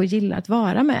människor gillar att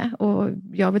vara med. Och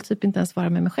jag vill typ inte ens vara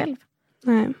med mig själv.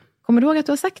 Nej. Kommer du ihåg att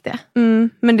du har sagt det?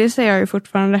 Men det säger jag ju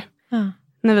fortfarande. Ja.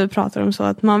 När vi pratar om så.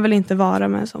 Att man vill inte vara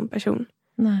med en sån person.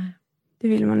 Nej. Det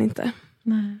vill man inte.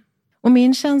 Nej. Och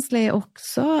min känsla är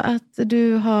också att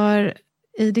du har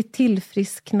i ditt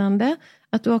tillfrisknande,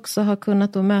 att du också har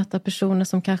kunnat då möta personer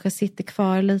som kanske sitter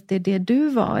kvar lite i det du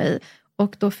var i.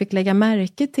 Och då fick lägga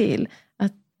märke till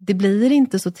att det blir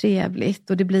inte så trevligt.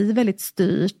 Och det blir väldigt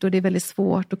styrt. Och det är väldigt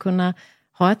svårt att kunna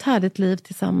ha ett härligt liv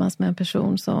tillsammans med en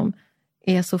person som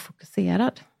är så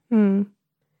fokuserad.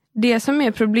 Det som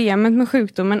är problemet med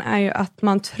sjukdomen är ju att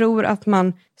man tror att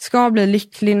man ska bli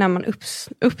lycklig när man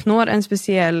uppnår en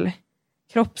speciell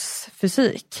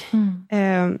kroppsfysik.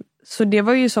 Så det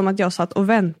var ju som att jag satt och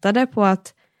väntade på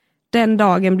att den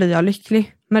dagen blir jag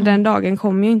lycklig. Men den dagen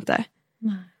kom ju inte.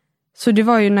 Nej. Så det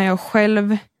var ju när jag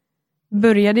själv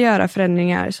började göra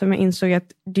förändringar som jag insåg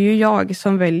att det är ju jag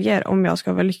som väljer om jag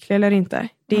ska vara lycklig eller inte.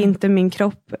 Det är inte min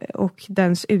kropp och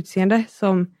dens utseende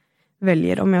som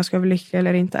väljer om jag ska vara lycklig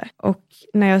eller inte. Och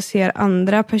när jag ser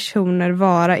andra personer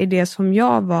vara i det som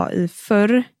jag var i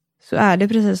förr, så är det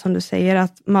precis som du säger,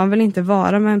 att man vill inte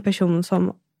vara med en person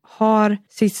som har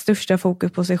sitt största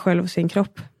fokus på sig själv och sin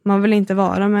kropp. Man vill inte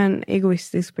vara med en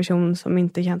egoistisk person som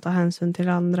inte kan ta hänsyn till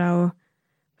andra och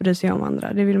bry sig om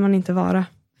andra. Det vill man inte vara.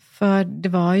 För det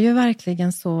var ju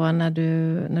verkligen så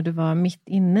när du var mitt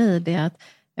inne i det, att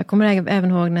jag kommer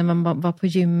även ihåg när man var på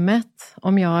gymmet.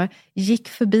 Om jag gick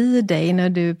förbi dig när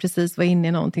du precis var inne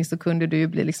i någonting, så kunde du ju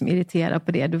bli liksom irriterad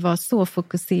på det. Du var så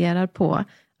fokuserad på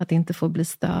att inte få bli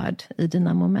störd i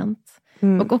dina moment.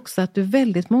 Och också att du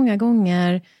väldigt många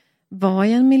gånger var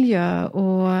i en miljö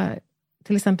och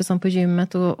till exempel som på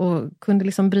gymmet och kunde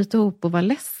liksom bryta ihop och vara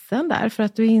ledsen där för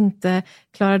att du inte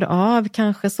klarade av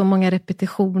kanske så många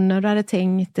repetitioner du hade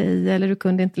tänkt i, eller du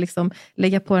kunde inte liksom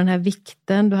lägga på den här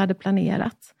vikten du hade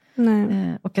planerat.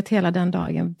 Nej. Och att hela den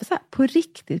dagen så här, på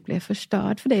riktigt blev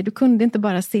förstörd för dig. Du kunde inte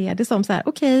bara se det som så här: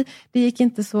 okej, det gick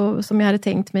inte så som jag hade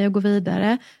tänkt mig att gå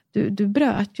vidare. Du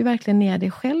bröt ju verkligen ner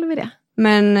dig själv i det.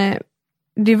 Men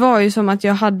det var ju som att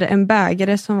jag hade en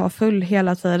bägare som var full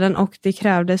hela tiden och det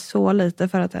krävdes så lite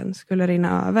för att den skulle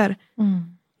rinna över.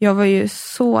 Jag var ju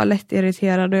så lätt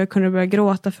irriterad och jag kunde börja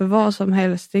gråta för vad som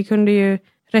helst. Det kunde ju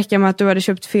räcka med att du hade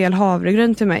köpt fel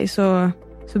havregryn till mig så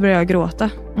började jag gråta.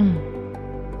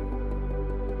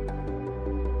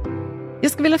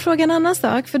 Jag skulle vilja fråga en annan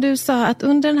sak, för du sa att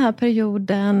under den här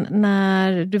perioden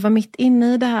när du var mitt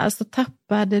inne i det här så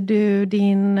tappade du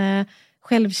din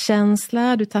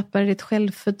självkänsla, du tappade ditt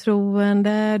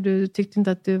självförtroende, du tyckte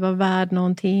inte att du var värd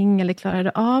någonting eller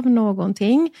klarade av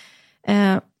någonting.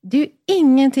 Det är ju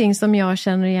ingenting som jag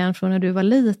känner igen från när du var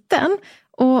liten.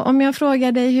 Och om jag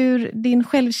frågar dig hur din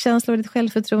självkänsla och ditt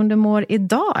självförtroende mår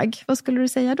idag, vad skulle du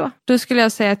säga då? Då skulle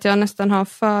jag säga att jag nästan har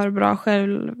för bra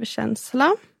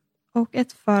självkänsla och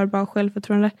ett för bra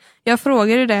självförtroende. Jag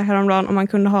frågade det häromdagen om man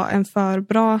kunde ha en för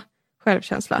bra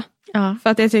självkänsla. Ja. För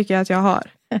att det tycker jag att jag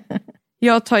har.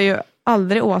 Jag tar ju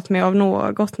aldrig åt mig av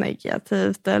något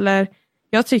negativt. Eller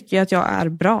jag tycker att jag är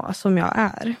bra som jag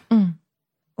är.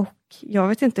 Och jag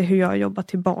vet inte hur jag jobbar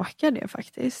tillbaka det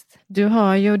faktiskt. Du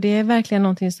har ju, det är verkligen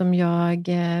någonting som jag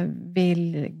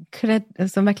vill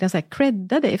som verkligen så här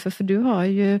credda dig för du har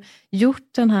ju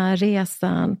gjort den här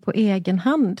resan på egen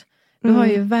hand. Du har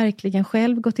ju verkligen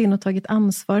själv gått in och tagit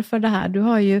ansvar för det här. Du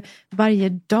har ju varje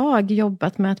dag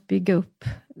jobbat med att bygga upp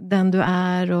den du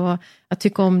är och att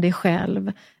tycka om dig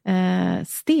själv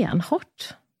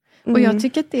stenhårt. Och jag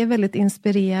tycker att det är väldigt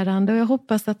inspirerande och jag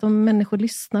hoppas att om människor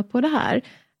lyssnar på det här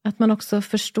att man också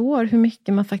förstår hur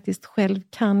mycket man faktiskt själv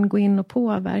kan gå in och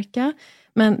påverka.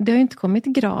 Men det har ju inte kommit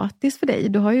gratis för dig.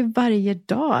 Du har ju varje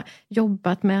dag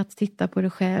jobbat med att titta på dig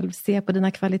själv, se på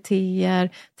dina kvaliteter,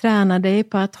 träna dig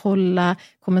på att hålla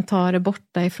kommentarer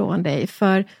borta ifrån dig.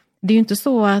 För det är ju inte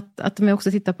så att om jag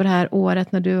också tittar på det här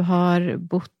året när du har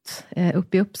bott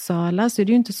uppe i Uppsala så är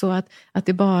det ju inte så att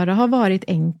det bara har varit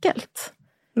enkelt.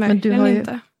 Men du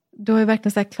har ju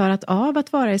verkligen så här klarat av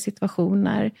att vara i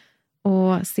situationer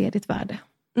och se ditt värde.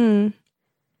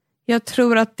 Jag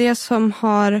tror att det som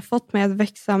har fått mig att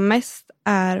växa mest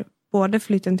är både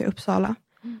flytten till Uppsala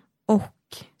och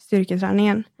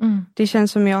styrketräningen. Det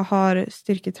känns som jag har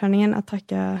styrketräningen att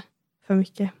tacka för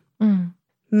mycket.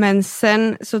 Men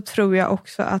sen så tror jag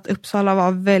också att Uppsala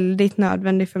var väldigt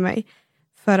nödvändig för mig.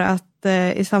 För att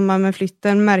i samband med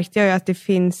flytten märkte jag ju att det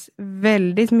finns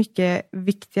väldigt mycket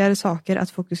viktigare saker att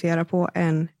fokusera på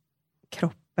än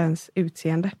kroppens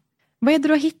utseende. Vad är det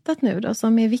du har hittat nu då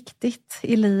som är viktigt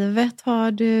i livet?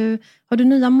 Har du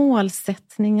nya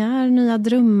målsättningar, nya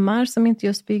drömmar som inte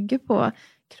just bygger på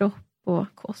kropp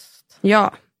och kost?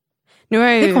 Ja. Nu har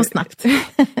jag det kom snabbt.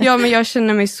 Ja, men jag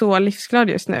känner mig så livsglad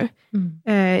just nu.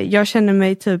 Jag känner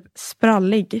mig typ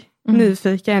sprallig,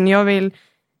 nyfiken. Jag vill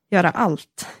göra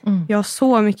allt. Jag har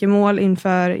så mycket mål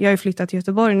inför, jag har flyttat till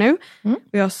Göteborg nu.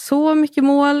 Och jag har så mycket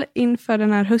mål inför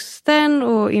den här hösten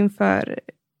och inför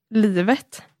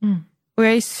livet. Och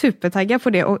jag är supertaggad på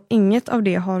det och inget av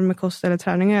det har med kost eller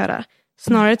träning att göra.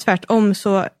 Snarare tvärtom,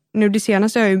 så nu det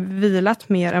senaste har jag ju vilat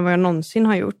mer än vad jag någonsin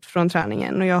har gjort från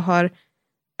träningen. Och jag har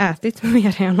ätit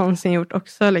mer än jag någonsin gjort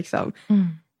också liksom.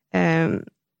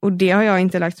 Och det har jag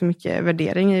inte lagt så mycket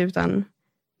värdering i utan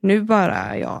nu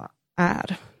bara jag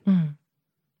är.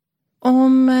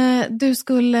 Om du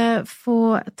skulle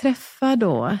få träffa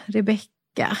då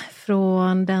Rebecka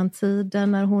från den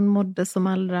tiden när hon mådde som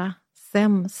allra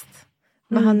sämst.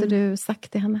 Vad hade du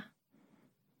sagt till henne?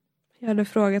 Jag hade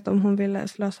frågat om hon ville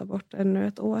slösa bort ännu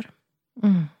ett år.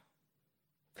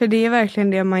 För det är verkligen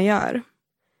det man gör.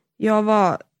 Jag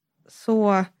var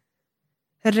så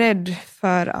rädd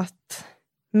för att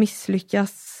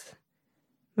misslyckas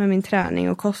med min träning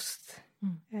och kost.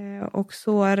 Och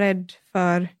så rädd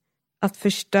för att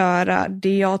förstöra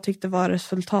det jag tyckte var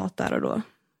resultat där och då.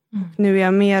 Och nu är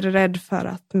jag mer rädd för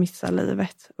att missa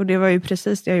livet. Och det var ju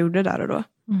precis det jag gjorde där och då.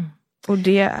 Och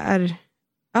det är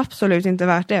absolut inte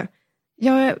värt det.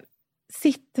 Jag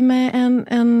sitter med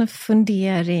en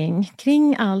fundering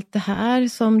kring allt det här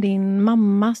som din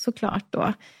mamma såklart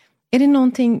då. Är det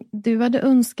någonting du hade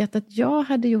önskat att jag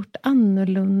hade gjort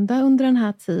annorlunda under den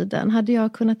här tiden? Hade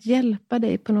jag kunnat hjälpa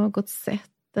dig på något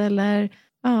sätt? Eller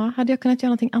hade jag kunnat göra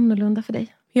någonting annorlunda för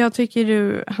dig? Jag tycker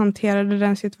du hanterade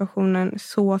den situationen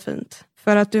så fint.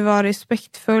 För att du var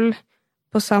respektfull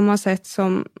på samma sätt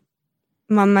som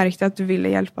man märkte att du ville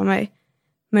hjälpa mig.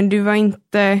 Men du var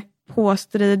inte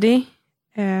påstridig.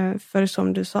 För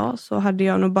som du sa så hade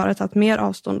jag nog bara tagit mer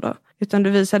avstånd då. Utan du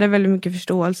visade väldigt mycket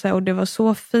förståelse. Och det var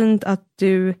så fint att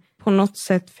du på något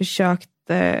sätt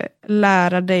försökte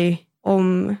lära dig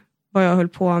om vad jag höll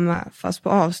på med fast på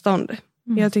avstånd.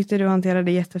 Jag tyckte du hanterade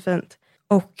det jättefint.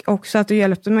 Och också att du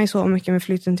hjälpte mig så mycket med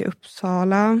flytten till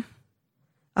Uppsala.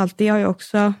 Allt det har jag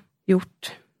också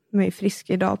gjort mig frisk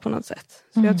idag på något sätt.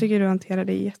 Så jag tycker du hanterade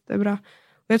det jättebra.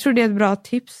 Och jag tror det är ett bra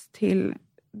tips till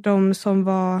de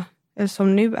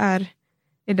som nu är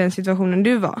i den situationen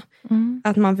du var.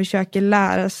 Att man försöker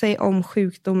lära sig om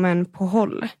sjukdomen på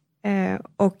håll.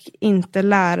 Och inte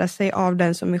lära sig av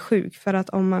den som är sjuk. För att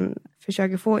om man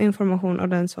försöker få information av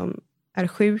den som är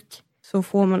sjuk så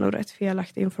får man nog rätt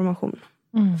felaktig information.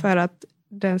 För att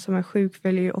den som är sjuk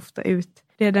väljer ju ofta ut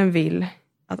det den vill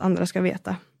att andra ska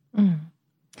veta.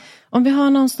 Om vi har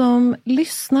någon som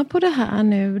lyssnar på det här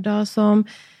nu då, som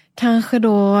kanske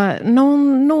då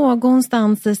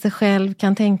någonstans i sig själv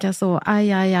kan tänka så,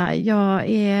 jag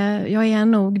är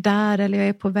nog där, eller jag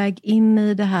är på väg in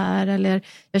i det här, eller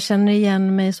jag känner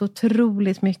igen mig så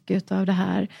otroligt mycket av det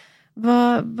här.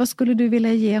 Vad skulle du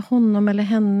vilja ge honom eller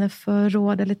henne för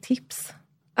råd eller tips?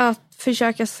 Att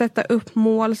försöka sätta upp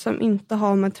mål som inte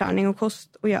har med träning och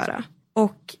kost att göra.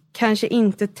 Och kanske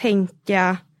inte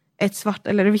tänka ett svart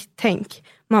eller vitt tänk.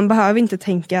 Man behöver inte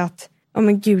tänka att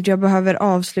men gud, jag behöver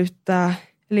avsluta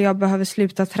eller jag behöver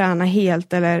sluta träna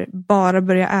helt eller bara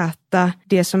börja äta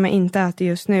det som jag inte äter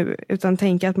just nu. Utan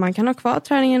tänka att man kan ha kvar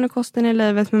träningen och kosten i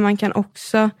livet, men man kan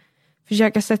också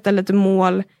försöka sätta lite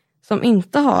mål som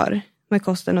inte har med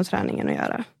kosten och träningen att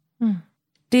göra.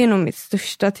 Det är nog mitt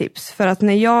största tips. För att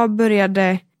när jag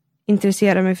började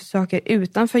intressera mig för saker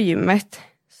utanför gymmet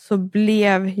så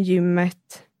blev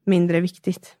gymmet mindre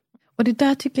viktigt. Och det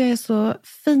där tycker jag är så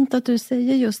fint att du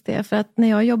säger just det. För att när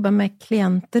jag jobbar med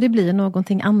klienter, det blir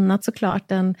någonting annat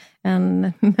såklart än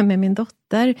med min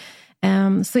dotter.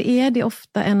 Så är det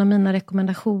ofta en av mina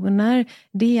rekommendationer.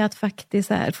 Det är att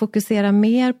faktiskt fokusera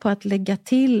mer på att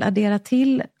addera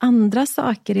till andra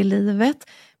saker i livet.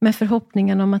 Med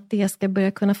förhoppningen om att det ska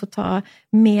börja kunna få ta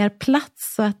mer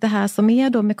plats. Så att det här som är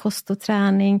då med kost och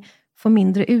träning får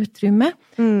mindre utrymme.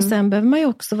 Och sen behöver man ju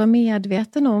också vara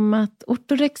medveten om att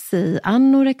ortorexi,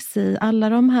 anorexi, alla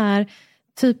de här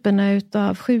typerna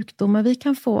utav sjukdomar vi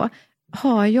kan få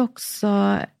har ju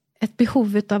också ett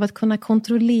behov av att kunna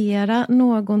kontrollera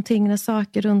någonting när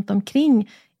saker runt omkring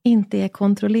inte är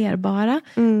kontrollerbara.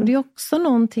 Och det är också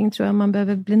någonting, tror jag, man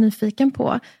behöver bli nyfiken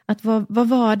på. Att vad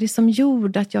var det som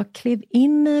gjorde att jag klev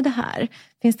in i det här?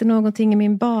 Finns det någonting i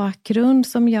min bakgrund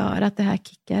som gör att det här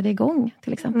kickade igång,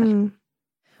 till exempel?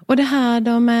 Och det här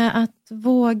då med att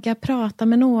våga prata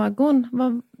med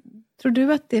någon. Tror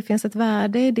du att det finns ett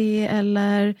värde i det,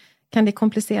 eller kan det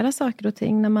komplicera saker och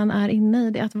ting när man är inne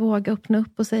i det? Att våga öppna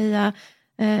upp och säga,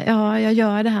 jag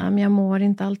gör det här men jag mår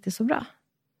inte alltid så bra.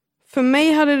 För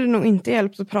mig hade det nog inte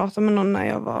hjälpt att prata med någon när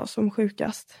jag var som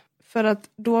sjukast. För att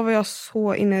då var jag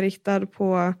så inriktad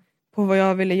på vad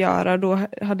jag ville göra. Då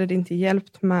hade det inte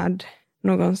hjälpt med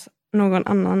någon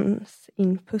annans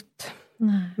input.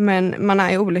 Nej. Men man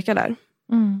är ju olika där.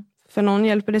 För någon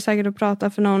hjälper det säkert att prata.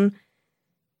 För någon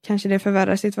kanske det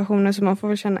förvärrar situationen. Så man får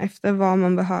väl känna efter vad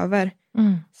man behöver.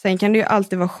 Sen kan det ju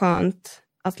alltid vara skönt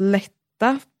att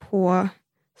lätta på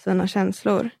sina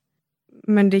känslor.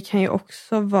 Men det kan ju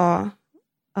också vara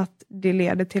att det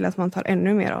leder till att man tar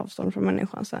ännu mer avstånd från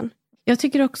människan sen. Jag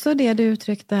tycker också det du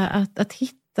uttryckte, att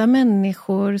hitta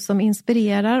människor som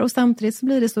inspirerar. Och samtidigt så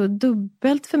blir det så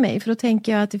dubbelt för mig. För då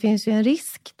tänker jag att det finns ju en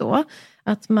risk då.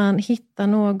 Att man hittar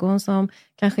någon som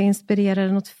kanske inspirerar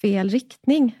i något fel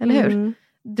riktning, eller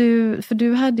hur? För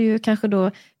du hade ju kanske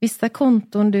då vissa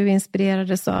konton du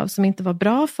inspirerades av som inte var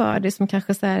bra för dig. Som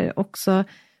kanske så här också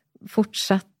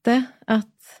fortsatte att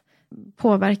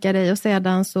påverka dig, och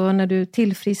sedan så när du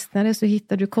tillfrisknade så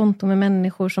hittar du konton med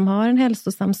människor som har en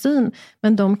hälsosam syn,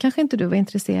 men de kanske inte du var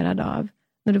intresserad av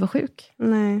när du var sjuk.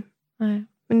 Nej.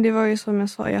 Men det var ju som jag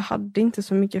sa, jag hade inte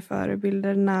så mycket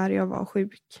förebilder när jag var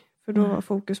sjuk, för då var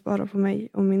fokus bara på mig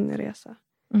och min resa.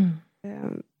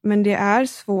 Men det är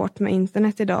svårt med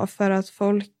internet idag, för att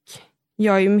folk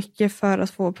gör ju mycket för att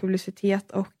få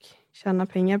publicitet och tjäna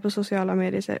pengar på sociala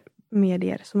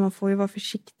medier. Så man får ju vara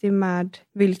försiktig med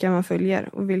vilka man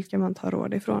följer och vilka man tar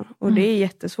råd ifrån. Och det är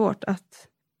jättesvårt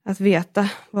att veta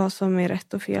vad som är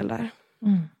rätt och fel där.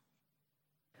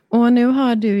 Och nu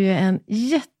har du ju en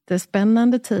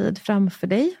jättespännande tid framför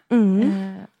dig.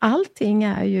 Allting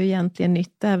är ju egentligen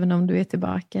nytt, även om du är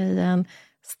tillbaka i en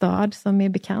stad som är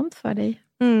bekant för dig.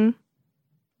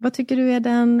 Vad tycker du är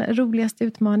den roligaste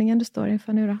utmaningen du står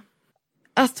inför nu då?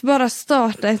 att bara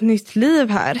starta ett nytt liv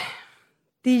här.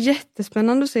 Det är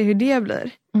jättespännande att se hur det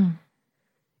blir.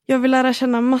 Jag vill lära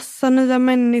känna massa nya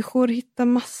människor, hitta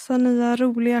massa nya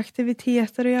roliga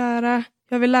aktiviteter att göra.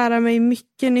 Jag vill lära mig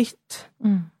mycket nytt.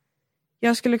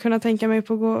 Jag skulle kunna tänka mig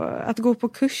på att gå på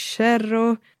kurser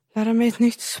och lära mig ett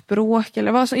nytt språk.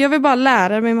 Eller vad. Jag vill bara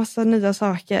lära mig massa nya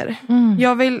saker.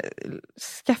 Jag vill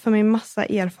skaffa mig massa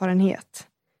erfarenhet.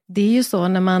 Det är ju så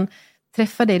när man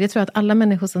träffar dig. Det tror jag att alla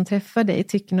människor som träffar dig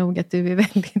tycker nog att du är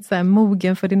väldigt så här,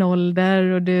 mogen för din ålder.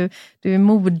 Och du är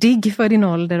modig för din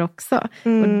ålder också.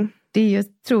 Och det är ju,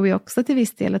 tror jag också till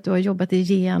viss del att du har jobbat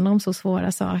igenom så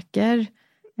svåra saker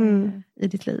i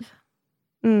ditt liv.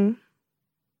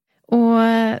 Och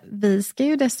vi ska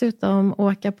ju dessutom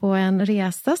åka på en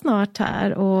resa snart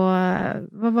här. Och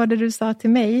vad var det du sa till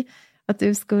mig att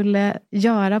du skulle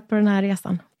göra på den här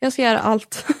resan? Jag ska göra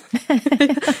allt.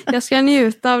 Jag ska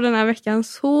njuta av den här veckan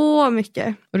så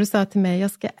mycket. Och du sa till mig,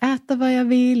 jag ska äta vad jag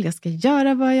vill, jag ska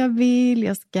göra vad jag vill,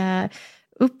 jag ska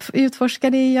utforska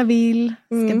det jag vill,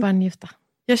 jag ska bara njuta.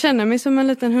 Jag känner mig som en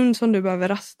liten hund som du behöver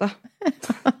rasta.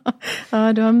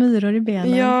 Ja, du har myror i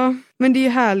benen. Ja, men det är ju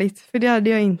härligt, för det hade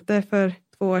jag inte för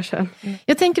 2 år sedan.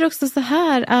 Jag tänker också så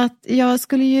här att jag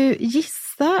skulle ju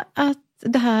gissa att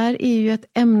det här är ju ett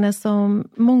ämne som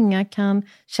många kan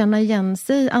känna igen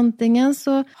sig i. Antingen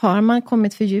så har man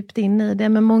kommit för djupt in i det,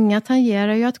 men många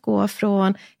tangerar ju att gå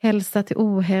från hälsa till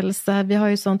ohälsa. Vi har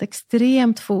ju sånt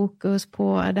extremt fokus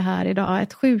på det här idag,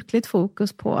 ett sjukligt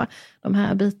fokus på de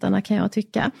här bitarna kan jag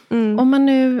tycka. Om man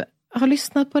nu har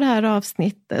lyssnat på det här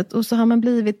avsnittet och så har man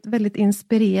blivit väldigt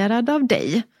inspirerad av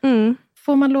dig.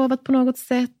 Får man lov att på något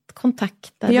sätt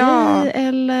kontakta dig?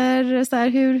 Eller så här,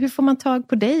 hur får man tag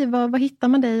på dig? Vad hittar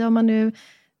man dig om man nu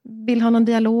vill ha någon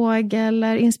dialog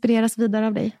eller inspireras vidare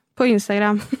av dig? På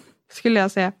Instagram skulle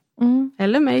jag säga.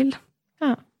 Eller mail.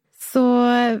 Ja. Så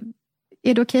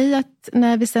är det okej att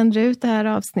när vi sänder ut det här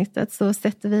avsnittet så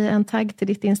sätter vi en tagg till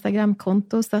ditt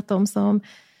Instagramkonto så att de som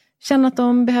känner att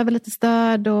de behöver lite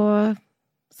stöd och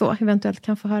så eventuellt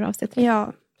kan få höra av sig till dig?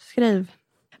 Ja, skriv.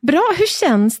 Bra, hur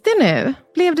känns det nu?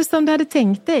 Blev det som du hade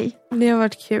tänkt dig? Det har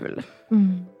varit kul.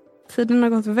 Tiden har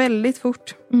gått väldigt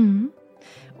fort.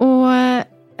 Och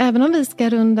även om vi ska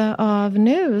runda av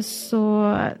nu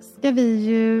så ska vi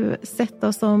ju sätta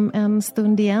oss om en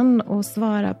stund igen och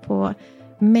svara på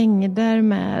mängder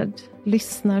med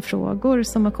lyssnarfrågor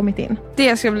som har kommit in.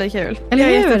 Det ska bli kul. Eller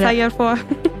jag är hur? jättetaggad på.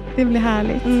 Det blir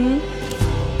härligt.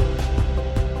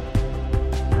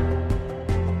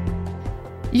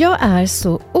 Jag är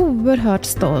så oerhört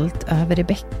stolt över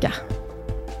Rebecka.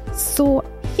 Så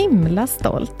himla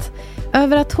stolt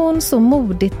över att hon så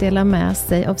modigt delar med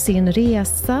sig av sin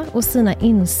resa och sina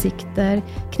insikter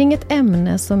kring ett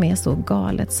ämne som är så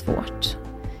galet svårt.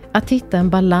 Att hitta en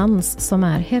balans som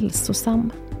är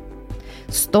hälsosam.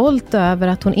 Stolt över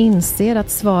att hon inser att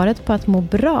svaret på att må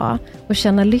bra och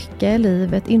känna lycka i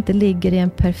livet inte ligger i en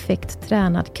perfekt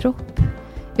tränad kropp,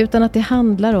 utan att det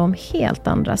handlar om helt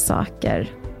andra saker.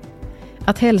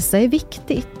 Att hälsa är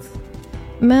viktigt,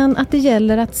 men att det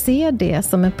gäller att se det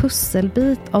som en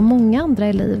pusselbit av många andra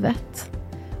i livet.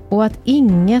 Och att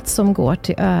inget som går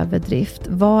till överdrift,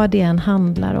 vad det än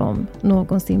handlar om,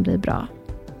 någonsin blir bra.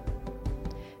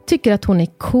 Tycker att hon är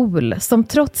cool, som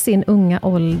trots sin unga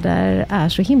ålder är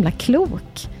så himla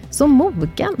klok, så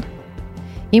mogen.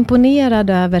 Imponerad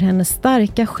över hennes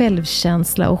starka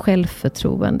självkänsla och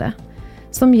självförtroende,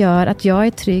 som gör att jag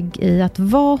är trygg i att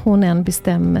vad hon än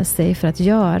bestämmer sig för att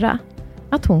göra,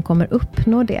 att hon kommer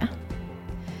uppnå det.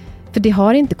 För det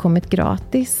har inte kommit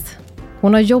gratis.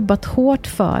 Hon har jobbat hårt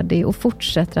för det och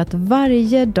fortsätter att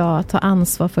varje dag ta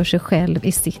ansvar för sig själv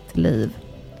i sitt liv.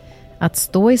 Att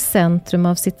stå i centrum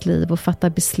av sitt liv och fatta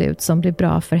beslut som blir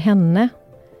bra för henne.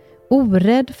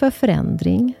 Orädd för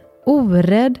förändring,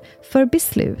 orädd för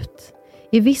beslut.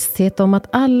 I visshet om att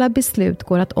alla beslut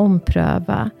går att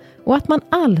ompröva och att man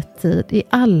alltid i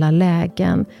alla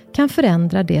lägen kan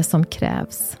förändra det som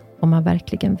krävs om man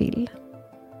verkligen vill.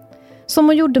 Som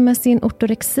hon gjorde med sin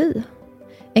ortorexi.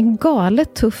 En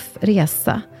galet tuff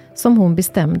resa som hon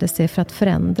bestämde sig för att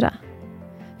förändra.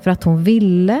 För att hon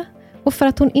ville och för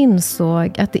att hon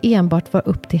insåg att det enbart var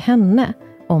upp till henne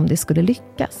om det skulle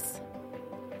lyckas.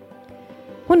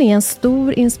 Hon är en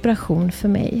stor inspiration för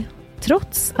mig,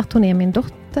 trots att hon är min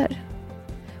dotter.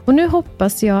 Och nu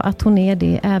hoppas jag att hon är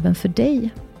det även för dig.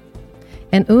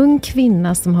 En ung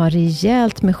kvinna som har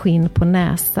rejält med skinn på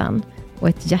näsan och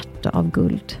ett hjärta av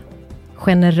guld.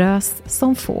 Generös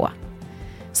som få.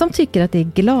 Som tycker att det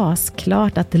är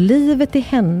glasklart att livet är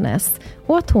hennes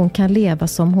och att hon kan leva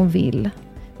som hon vill.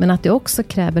 Men att det också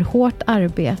kräver hårt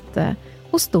arbete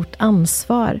och stort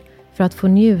ansvar för att få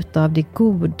njuta av det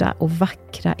goda och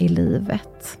vackra i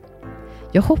livet.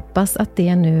 Jag hoppas att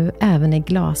det nu även är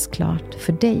glasklart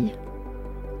för dig.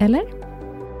 Eller?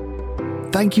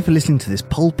 Thank you for listening to this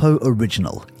Polpo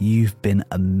original. You've been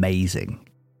amazing.